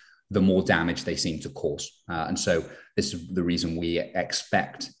away, the more damage they seem to cause. And so this is the reason we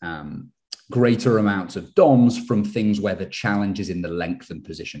expect greater amounts of DOMs from things where the challenge is in the lengthened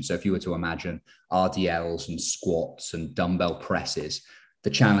position. So if you were to imagine RDLs and squats and dumbbell presses, the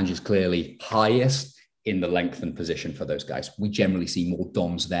challenge is clearly highest in the lengthened position for those guys. We generally see more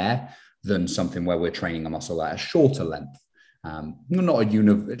DOMs there than something where we're training a muscle at a shorter length.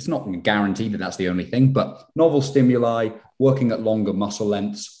 It's not guaranteed that that's the only thing, but novel stimuli, working at longer muscle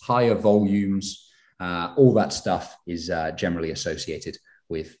lengths, higher volumes, all that stuff is generally associated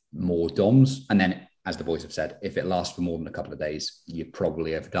with more DOMs. And then, as the boys have said, if it lasts for more than a couple of days, you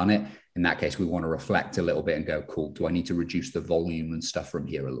probably have done it. In that case, we want to reflect a little bit and go, cool, do I need to reduce the volume and stuff from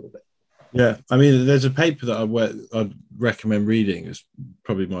here a little bit? Yeah, I mean, there's a paper that I'd recommend reading. It's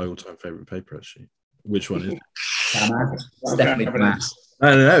probably my all-time favorite paper, actually. Which one is it? It's definitely mass.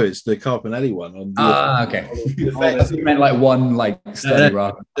 No, it's the Carpinelli one. On okay. You meant like one study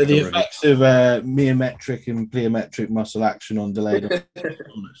rather. The effects of myometric and plyometric muscle action on delayed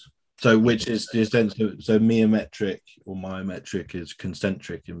autonomous. So, which is the sense of, so myometric or myometric is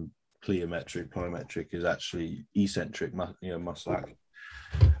concentric, and plyometric is actually eccentric, muscle action.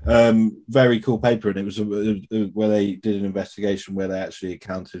 Very cool paper, and it was where they did an investigation where they actually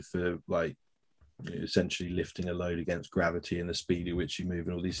accounted for essentially lifting a load against gravity and the speed at which you move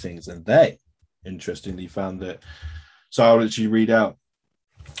and all these things. And they interestingly found that, so I'll let you read out.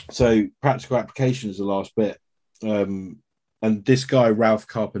 So practical application is the last bit. And this guy, Ralph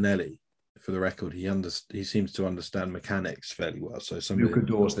Carpinelli, for the record, he seems to understand mechanics fairly well. So somebody who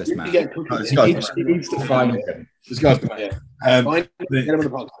adores this man. This guy's find him. Get him on the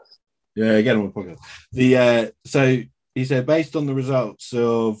podcast. Yeah, get him on the podcast. So he said, based on the results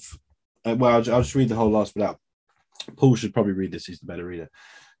of I'll just read the whole last bit out. Paul should probably read this, he's the better reader.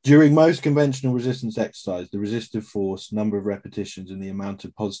 During most conventional resistance exercise, the resistive force, number of repetitions, and the amount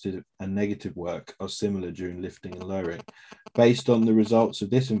of positive and negative work are similar during lifting and lowering. Based on the results of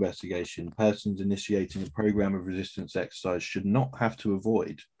this investigation, persons initiating a program of resistance exercise should not have to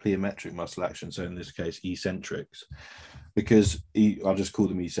avoid plyometric muscle action, so in this case, eccentrics, because I'll just call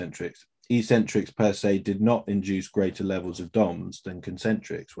them eccentrics. Eccentrics per se did not induce greater levels of DOMs than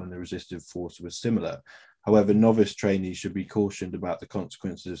concentrics when the resistive force was similar. However, novice trainees should be cautioned about the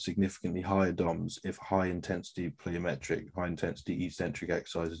consequences of significantly higher DOMs if high-intensity plyometric, high-intensity eccentric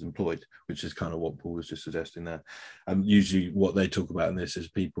exercise is employed, which is kind of what Paul was just suggesting there. Usually what they talk about in this is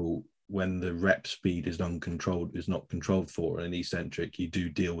people, when the rep speed is not controlled for an eccentric, you do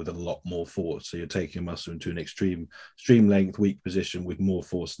deal with a lot more force. So you're taking a muscle into an extreme length, weak position with more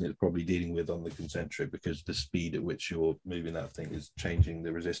force than it's probably dealing with on the concentric, because the speed at which you're moving that thing is changing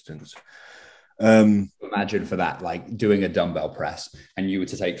the resistance. Imagine for that, like doing a dumbbell press, and you were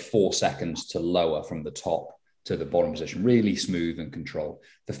to take 4 seconds to lower from the top to the bottom position, really smooth and controlled.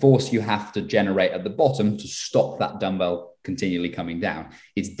 The force you have to generate at the bottom to stop that dumbbell continually coming down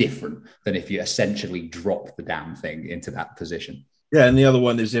is different than if you essentially drop the damn thing into that position. Yeah, and the other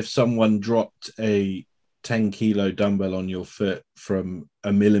one is if someone dropped a 10-kilo dumbbell on your foot from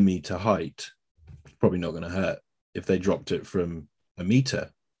a millimeter height, it's probably not going to hurt. If they dropped it from a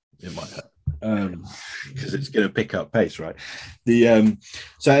meter, it might hurt. Because it's going to pick up pace, right?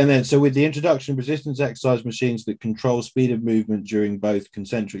 So with the introduction of resistance exercise machines that control speed of movement during both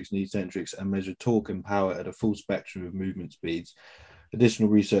concentrics and eccentrics and measure torque and power at a full spectrum of movement speeds, additional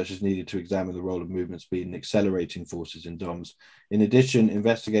research is needed to examine the role of movement speed in accelerating forces in DOMs. In addition,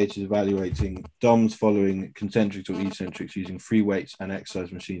 investigators evaluating DOMs following concentrics or eccentrics using free weights and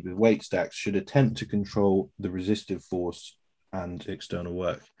exercise machines with weight stacks should attempt to control the resistive force and external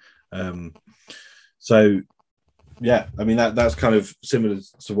work. So yeah, I mean that's kind of similar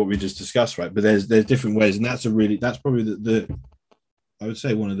to what we just discussed, right? But there's different ways, and that's probably the I would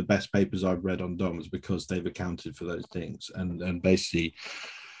say one of the best papers I've read on DOMs, because they've accounted for those things, and basically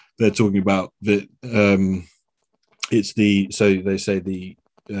they're talking about that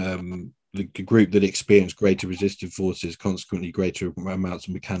the group that experienced greater resistive forces, consequently greater amounts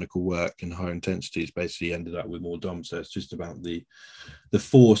of mechanical work and higher intensities, basically ended up with more DOMs. So it's just about the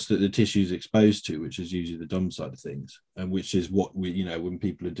force that the tissue is exposed to, which is usually the DOM side of things, and which is what we, when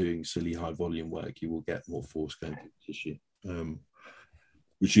people are doing silly high volume work, you will get more force going to the tissue,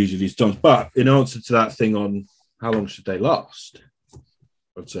 which usually is DOMs. But in answer to that thing on how long should they last,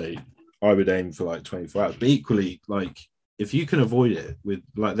 I'd say I would aim for like 24 hours. But equally, like if you can avoid it with,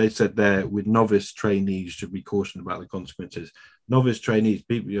 like they said there, with novice trainees should be cautioned about the consequences. Novice trainees,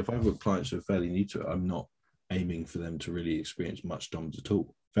 people, if I've got clients who are fairly new to it, I'm not aiming for them to really experience much DOMS at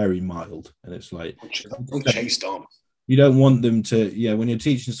all. Very mild. And it's like, don't chase DOMS. You don't want them to, when you're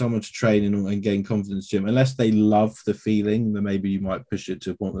teaching someone to train and gain confidence, Jim, unless they love the feeling, then maybe you might push it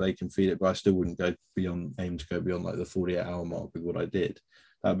to a point where they can feel it, but I still wouldn't aim to go beyond like the 48-hour mark with what I did.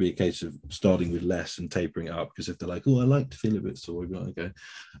 That'd be a case of starting with less and tapering it up, because if they're like, oh, I like to feel a bit sore, we've got to go.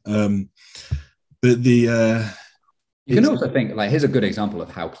 But the... You can also think, like, here's a good example of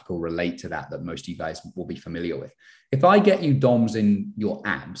how people relate to that most of you guys will be familiar with. If I get you DOMS in your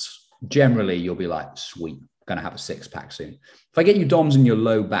abs, generally you'll be like, sweet, going to have a six-pack soon. If I get you DOMS in your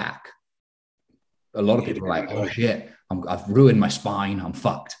low back, a lot of people are like, oh shit, I've ruined my spine, I'm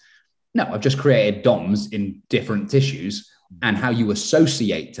fucked. No, I've just created DOMS in different tissues, and how you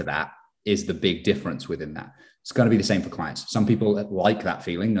associate to that is the big difference within that. It's going to be the same for clients. Some people like that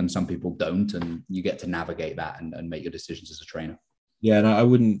feeling and some people don't, and you get to navigate that and make your decisions as a trainer. Yeah, and I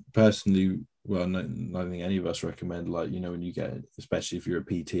wouldn't personally, I don't think any of us recommend, like, when you get, especially if you're a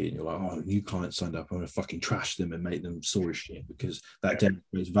PT and you're like, oh, new clients signed up, I'm going to fucking trash them and make them sore as shit because that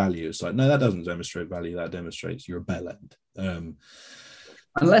demonstrates value. It's like, no, that doesn't demonstrate value. That demonstrates you're a bell end.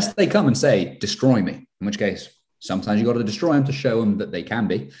 Unless they come and say, destroy me, in which case sometimes you got to destroy them to show them that they can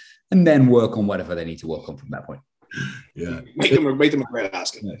be, and then work on whatever they need to work on from that point. Yeah. Make them a great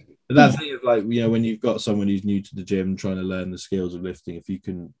athlete. Yeah. But that thing is like, when you've got someone who's new to the gym trying to learn the skills of lifting, if you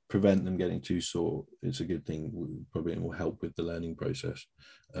can prevent them getting too sore, it's a good thing. Probably it will help with the learning process.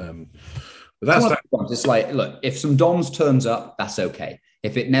 But that's it's like, look, if some DOMS turns up, that's okay.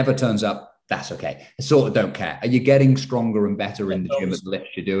 If it never turns up, that's okay. I sort of don't care. Are you getting stronger and better in the gym at the lifts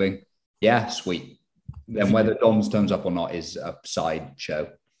you're doing? Yeah, sweet. Then whether DOMS turns up or not is a side show.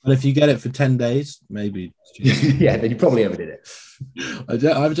 But if you get it for 10 days, maybe. Yeah, then you probably overdid it.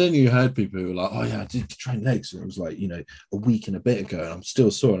 I've only heard people who are like, oh yeah, I did train legs, and it was like, a week and a bit ago, and I'm still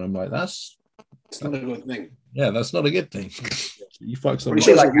sore. And I'm like, it's not a good thing. Yeah, that's not a good thing. You fuck something. It's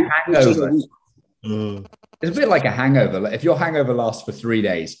a bit like a hangover. It's a bit like a hangover. Like, if your hangover lasts for 3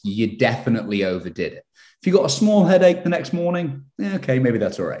 days, you definitely overdid it. If you got a small headache the next morning, okay, maybe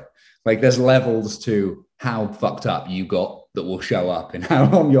that's all right. Like, there's levels to how fucked up you got that will show up in how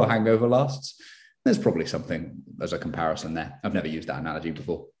long your hangover lasts. There's probably something as a comparison there. I've never used that analogy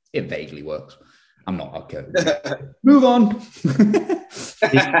before. It vaguely works. I'm not okay. Move on.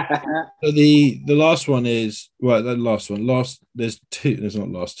 The last one is, well, the last one. There's two. There's not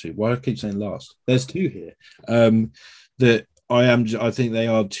last two. Why do I keep saying last? There's two here. That I think they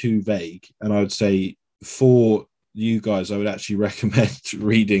are too vague, and I would say for you guys, I would actually recommend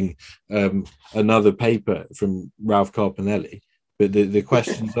reading another paper from Ralph Carpinelli. But the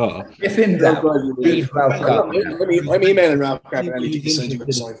questions are, if in doubt, read Ralph Carpinelli. I'm emailing Ralph Carpinelli to send you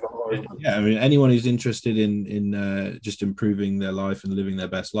a sign for. Yeah, I mean, anyone who's interested in just improving their life and living their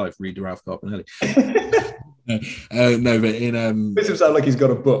best life, read Ralph Carpinelli. No, but in this sounds like he's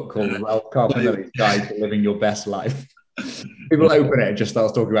got a book called Ralph Carpinelli's Guide to Living Your Best Life. People open it and just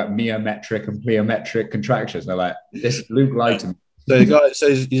starts talking about meometric and plyometric contractions. They're like, this Luke lied to me. So the guy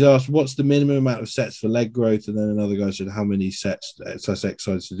says, he's asked, what's the minimum amount of sets for leg growth? And then another guy said, how many sets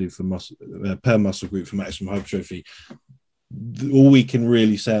exercise to do for muscle per muscle group for maximum hypertrophy? All we can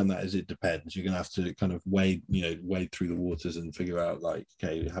really say on that is it depends. You're going to have to kind of wade through the waters and figure out, like,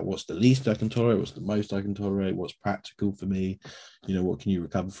 okay, what's the least I can tolerate? What's the most I can tolerate? What's practical for me? What can you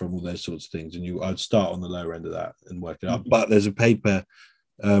recover from? All those sorts of things. And I'd start on the lower end of that and work it up. But there's a paper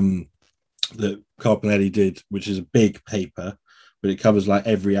that Carpinelli did, which is a big paper, but it covers like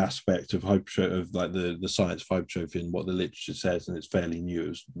every aspect of hypertrophy, of like the science of hypertrophy and what the literature says, and it's fairly new. It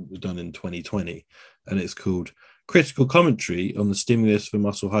was done in 2020, and it's called Critical Commentary on the Stimulus for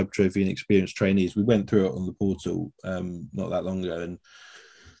Muscle Hypertrophy and Experienced Trainees. We went through it on the portal not that long ago, and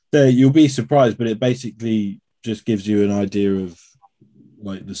there you'll be surprised, but it basically just gives you an idea of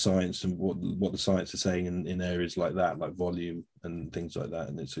like the science and what the science is saying in areas like that, like volume and things like that,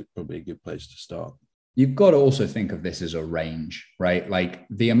 and it's probably a good place to start. You've got to also think of this as a range, right? Like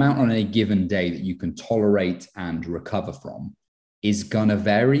the amount on a given day that you can tolerate and recover from is going to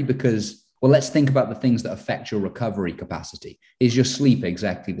vary because, well, let's think about the things that affect your recovery capacity. Is your sleep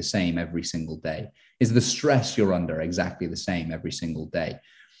exactly the same every single day? Is the stress you're under exactly the same every single day?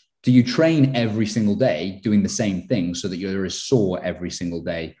 Do you train every single day doing the same thing so that you're as sore every single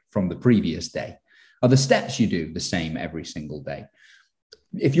day from the previous day? Are the steps you do the same every single day?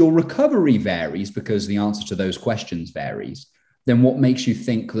 If your recovery varies because the answer to those questions varies, then what makes you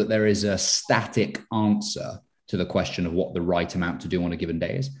think that there is a static answer to the question of what the right amount to do on a given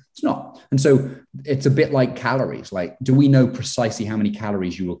day is. It's not. And so it's a bit like calories. Like, do we know precisely how many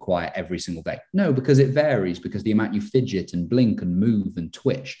calories you require every single day? No, because it varies, because the amount you fidget and blink and move and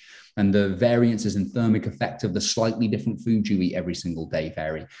twitch, and the variances in thermic effect of the slightly different food you eat every single day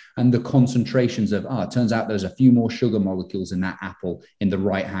vary. And the concentrations of, it turns out there's a few more sugar molecules in that apple in the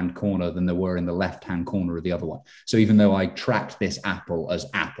right-hand corner than there were in the left-hand corner of the other one. So even though I tracked this apple as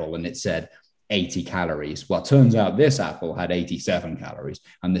apple and it said 80 calories, well, it turns out this apple had 87 calories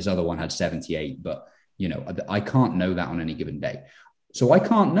and this other one had 78. But, I can't know that on any given day. So I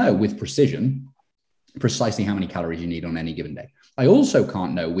can't know with precision precisely how many calories you need on any given day. I also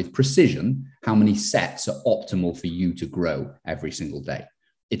can't know with precision how many sets are optimal for you to grow every single day.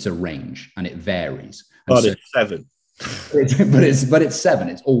 It's a range and it varies. But it's 7. But it's 7.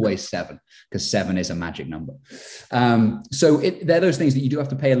 It's always 7, because 7 is a magic number. So they're those things that you do have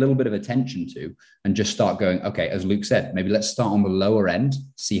to pay a little bit of attention to and just start going, okay, as Luke said, maybe let's start on the lower end,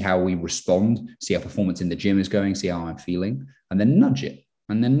 see how we respond, see how performance in the gym is going, see how I'm feeling, and then nudge it,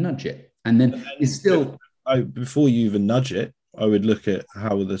 and then nudge it. And then it's still... before you even nudge it, I would look at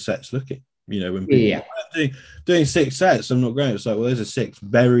how are the sets looking. When people are doing 6 sets, I'm not going. It's like, well, those are 6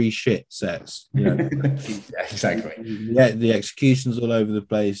 very shit sets. Exactly. Yeah, the execution's all over the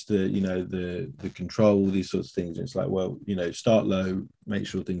place. The control, these sorts of things. It's like, well, start low, make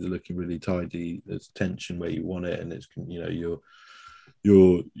sure things are looking really tidy. There's tension where you want it, and it's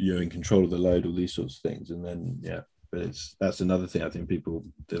you're in control of the load, all these sorts of things, and then But that's another thing. I think people,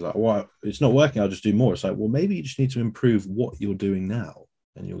 they're like, well, it's not working, I'll just do more. It's like, well, maybe you just need to improve what you're doing now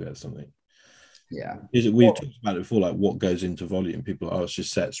and you'll get something. Yeah. We've talked about it before, like what goes into volume. People are, it's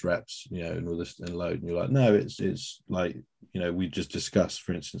just sets, reps, and all this and load. And you're like, no, it's like, we just discussed,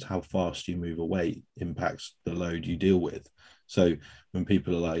 for instance, how fast you move a weight impacts the load you deal with. So when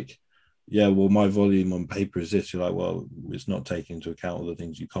people are like, yeah, well, my volume on paper is this, you're like, well, it's not taking into account all the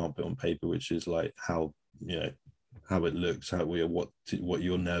things you can't put on paper, which is like how it looks, what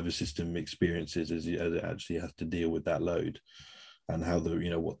your nervous system experiences as it actually has to deal with that load, and how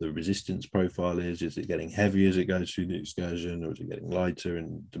what the resistance profile is. Is it getting heavy as it goes through the excursion, or is it getting lighter?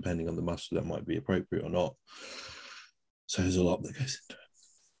 And depending on the muscle, that might be appropriate or not. So there's a lot that goes into it.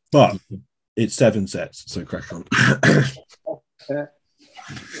 But it's 7 sets, so crack on.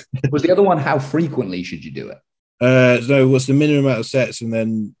 Was the other one, how frequently should you do it? So what's the minimum amount of sets, and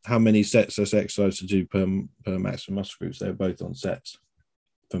then how many sets as exercise to do per maximum muscle groups? They're both on sets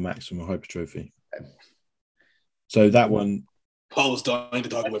for maximum hypertrophy. Okay. So that one, Paul was dying to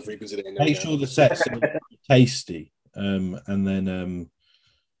talk about frequency. Make sure the sets are tasty, and then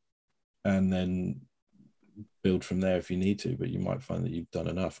build from there if you need to. But you might find that you've done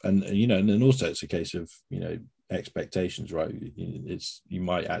enough, and then also it's a case of expectations, right? You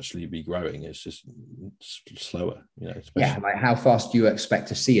might actually be growing, it's just slower, like how fast do you expect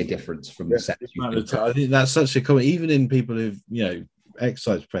to see a difference from the sets? I think that's such a common, even in people who've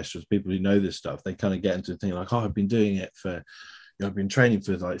exercise professionals, people who know this stuff, they kind of get into the thing like, I've been doing it for I've been training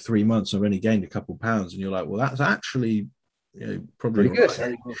for like 3 months, I've only gained a couple of pounds, and you're like, well, that's actually probably good.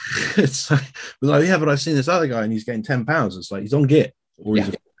 It's like, but I've seen this other guy and he's gained 10 pounds. It's like he's on git, or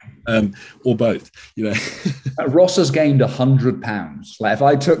he's or both. Ross has gained 100 pounds. Like if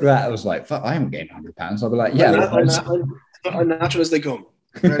I took that, I was like, fuck, I haven't gained 100 pounds. I'll be like, how natural as they come.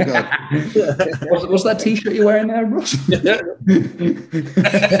 Very good. What's that t-shirt you're wearing there, Ross?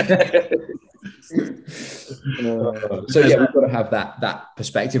 So we've got to have that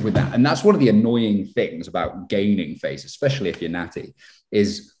perspective with that. And that's one of the annoying things about gaining phase, especially if you're natty,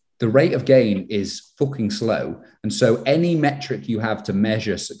 is the rate of gain is fucking slow. And so any metric you have to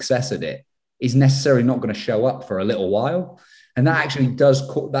measure success at it is necessarily not going to show up for a little while. And that actually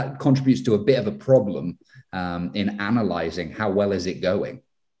that contributes to a bit of a problem in analyzing how well is it going.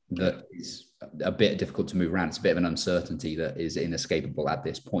 That is a bit difficult to move around. It's a bit of an uncertainty that is inescapable at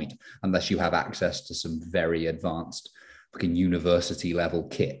this point, unless you have access to some very advanced fucking university level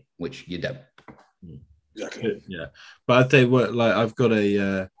kit, which you don't. Exactly. Yeah. But I think I've got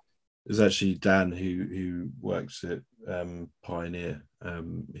there's actually Dan who works at Pioneer.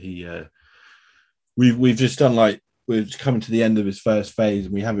 We've just done we've come to the end of his first phase,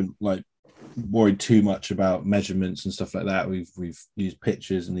 and we haven't worried too much about measurements and stuff like that. We've used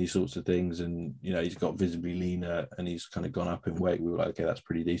pictures and these sorts of things, and he's got visibly leaner and he's kind of gone up in weight. We were like, okay, that's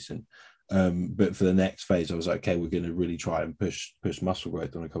pretty decent. But for the next phase, I was like, okay, we're going to really try and push muscle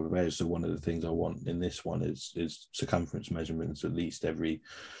growth on a couple of areas. So one of the things I want in this one is circumference measurements at least every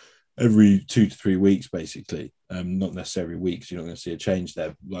 2 to 3 weeks, basically. not necessarily weeks. You're not going to see a change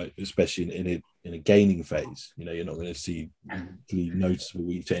there, like especially in a gaining phase. You know, you're not going to see noticeable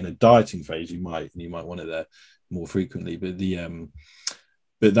weeks. In a dieting phase, you might want it there more frequently. But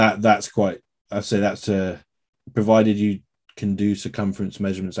that's quite. I'd say that's provided you can do circumference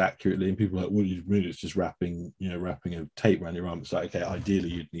measurements accurately, and people are like, what do you mean? It's just wrapping a tape around your arm. It's like, okay, ideally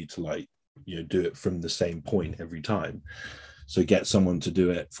you'd need to do it from the same point every time. So get someone to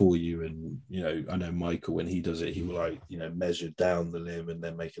do it for you. And, I know Michael, when he does it, he will measure down the limb and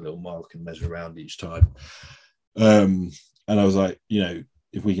then make a little mark and measure around each time. And I was like,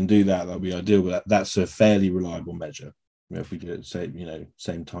 if we can do that, that'll be ideal. But that's a fairly reliable measure. If we do it, say,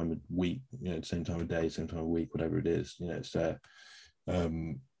 same time of week, same time of day, same time of week, whatever it is, it's there.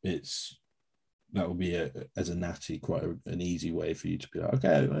 That will be as a natty quite an easy way for you to be like,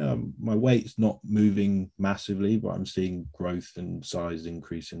 okay, my weight's not moving massively, but I'm seeing growth and size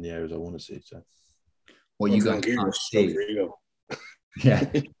increase in the areas I want to see. So, what you guys can't see,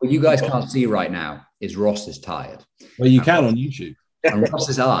 what you guys can't see right now is Ross is tired. Well, you can on YouTube, and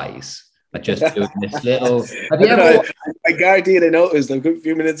Ross's eyes are just doing this little. I guarantee they noticed a good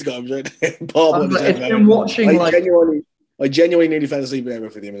few minutes ago. I'm sure Paul been watching. I genuinely nearly fell asleep there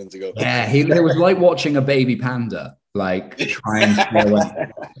 15 minutes ago. Yeah, it was like watching a baby panda, like trying to go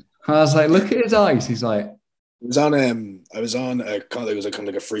away. I was like, look at his eyes. He's like, I was on a kind of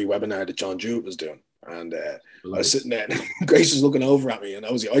like a free webinar that John Jewett was doing, and I was sitting there, and Grace was looking over at me, and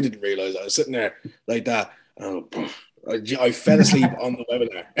I didn't realize I was sitting there like that. I fell asleep on the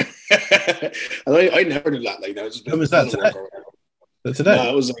webinar. And I never did that. Like, when was that today? Today?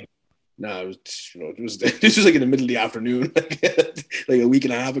 No, it was like. No, it was this was like in the middle of the afternoon, like a week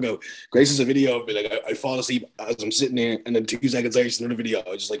and a half ago. Grace has a video of me, like I fall asleep as I'm sitting there, and then 2 seconds later, it's another video. I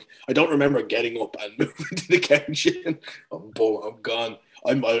was just like, I don't remember getting up and moving to the couch. I'm gone.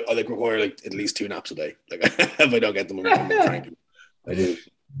 I like require like at least 2 naps a day. Like if I don't get them, I'm cranky. I do.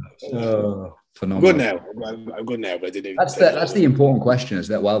 Phenomenal. I'm good now. I'm good now, but I didn't. That's the important question. Is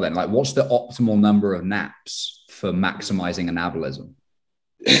that, well, then, like, what's the optimal number of naps for maximizing anabolism?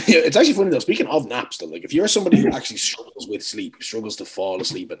 It's actually funny though. Speaking of naps, though, like if you're somebody who actually struggles with sleep, struggles to fall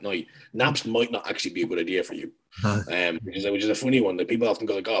asleep at night, naps might not actually be a good idea for you. Which is a funny one that people often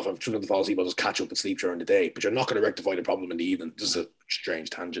go like, "Oh, if I'm struggling to fall asleep, I'll just catch up and sleep during the day." But you're not going to rectify the problem in the evening. This is a strange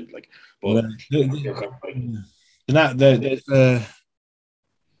tangent, like. But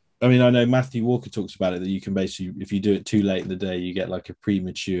I mean, I know Matthew Walker talks about it, that you can basically, if you do it too late in the day, you get like a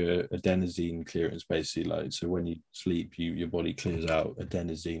premature adenosine clearance, basically. Like, so when you sleep, your body clears out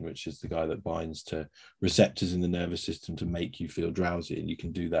adenosine, which is the guy that binds to receptors in the nervous system to make you feel drowsy. And you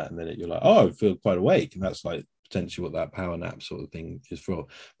can do that, and then you're like, oh, I feel quite awake. And that's like potentially what that power nap sort of thing is for.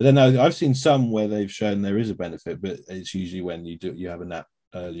 But then I've seen some where they've shown there is a benefit, but it's usually when you have a nap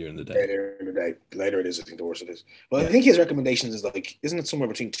earlier in the day. Later it is, I think the worse it is. Well, yeah. I think his recommendations is like, isn't it somewhere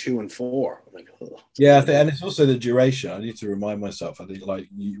between 2 and 4? I'm like, yeah, and it's also the duration. I need to remind myself. I think like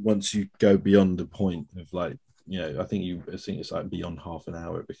once you go beyond the point of like, I think it's like beyond half an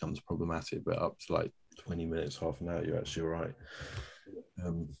hour it becomes problematic, but up to like 20 minutes, half an hour, you're actually all right.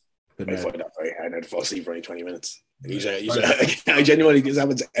 But I find that very hard to fall asleep for only 20 minutes. I genuinely, this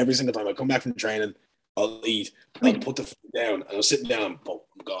happens every single time I come back from training. I'll eat, I'll put the food down, and I'll sit down, boom,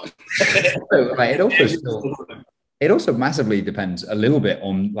 I'm gone. It also massively depends a little bit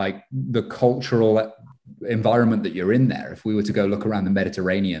on like the cultural environment that you're in there. If we were to go look around the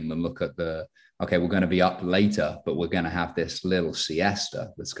Mediterranean and look at we're going to be up later, but we're going to have this little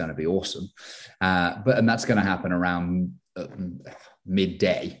siesta that's going to be awesome. And that's going to happen around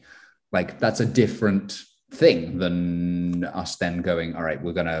midday. Like, that's a different thing than us then going, all right,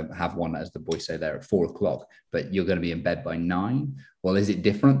 we're going to have one, as the boys say there, at 4:00, but you're going to be in bed by 9. Well, is it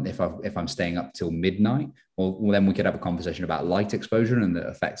different if I'm staying up till midnight? Well, then we could have a conversation about light exposure and the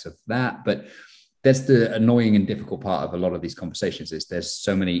effects of that. But that's the annoying and difficult part of a lot of these conversations, is there's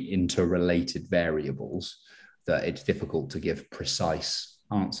so many interrelated variables that it's difficult to give precise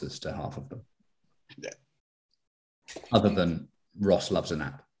answers to half of them. Yeah. Other than Ross loves a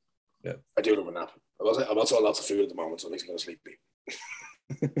nap. Yeah, I do love a nap. I'm also on lots of food at the moment, so it makes me go to sleep.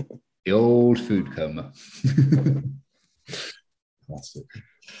 The old food coma. That's it.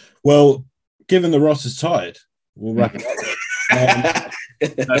 Well, given that Ross is tired, we'll wrap it up.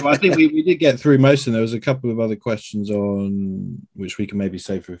 I think we did get through most, and there was a couple of other questions on which we can maybe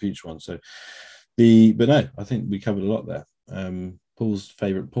save for a future one. So, but no, I think we covered a lot there. Paul's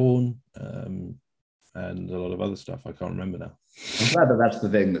favourite porn, and a lot of other stuff I can't remember now. I'm glad that's the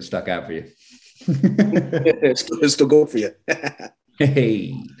thing that stuck out for you. It's still good for you.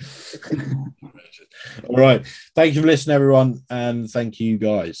 Hey. All right. Thank you for listening, everyone, and thank you,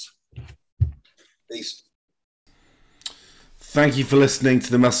 guys. Peace. Thank you for listening to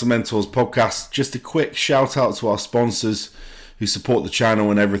the Muscle Mentors podcast. Just a quick shout out to our sponsors who support the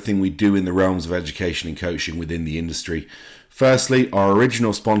channel and everything we do in the realms of education and coaching within the industry. Firstly, our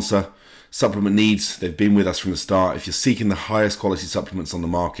original sponsor, Supplement Needs. They've been with us from the start. If you're seeking the highest quality supplements on the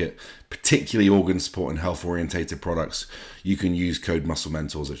market, particularly organ support and health orientated products, you can use code Muscle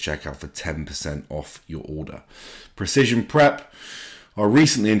Mentors at checkout for 10% off your order. Precision Prep, our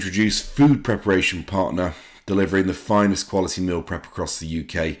recently introduced food preparation partner, delivering the finest quality meal prep across the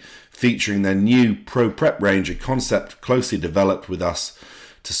UK, featuring their new Pro Prep range, a concept closely developed with us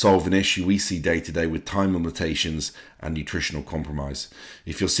to solve an issue we see day to day with time limitations and nutritional compromise.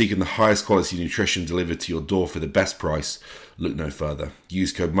 If you're seeking the highest quality nutrition delivered to your door for the best price, look no further.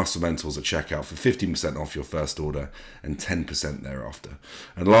 Use code Muscle Mentors at checkout for 15% off your first order and 10% thereafter.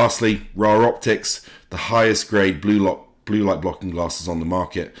 And lastly, Ra Optics, the highest grade blue light blocking glasses on the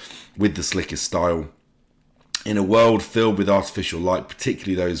market with the slickest style. In a world filled with artificial light,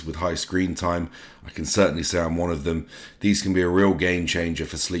 particularly those with high screen time, I can certainly say I'm one of them. These can be a real game changer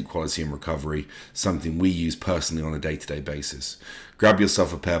for sleep quality and recovery, something we use personally on a day-to-day basis. Grab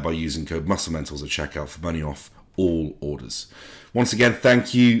yourself a pair by using code Muscle Mentors at checkout for money off all orders. Once again,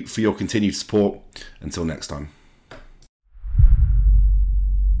 thank you for your continued support. Until next time.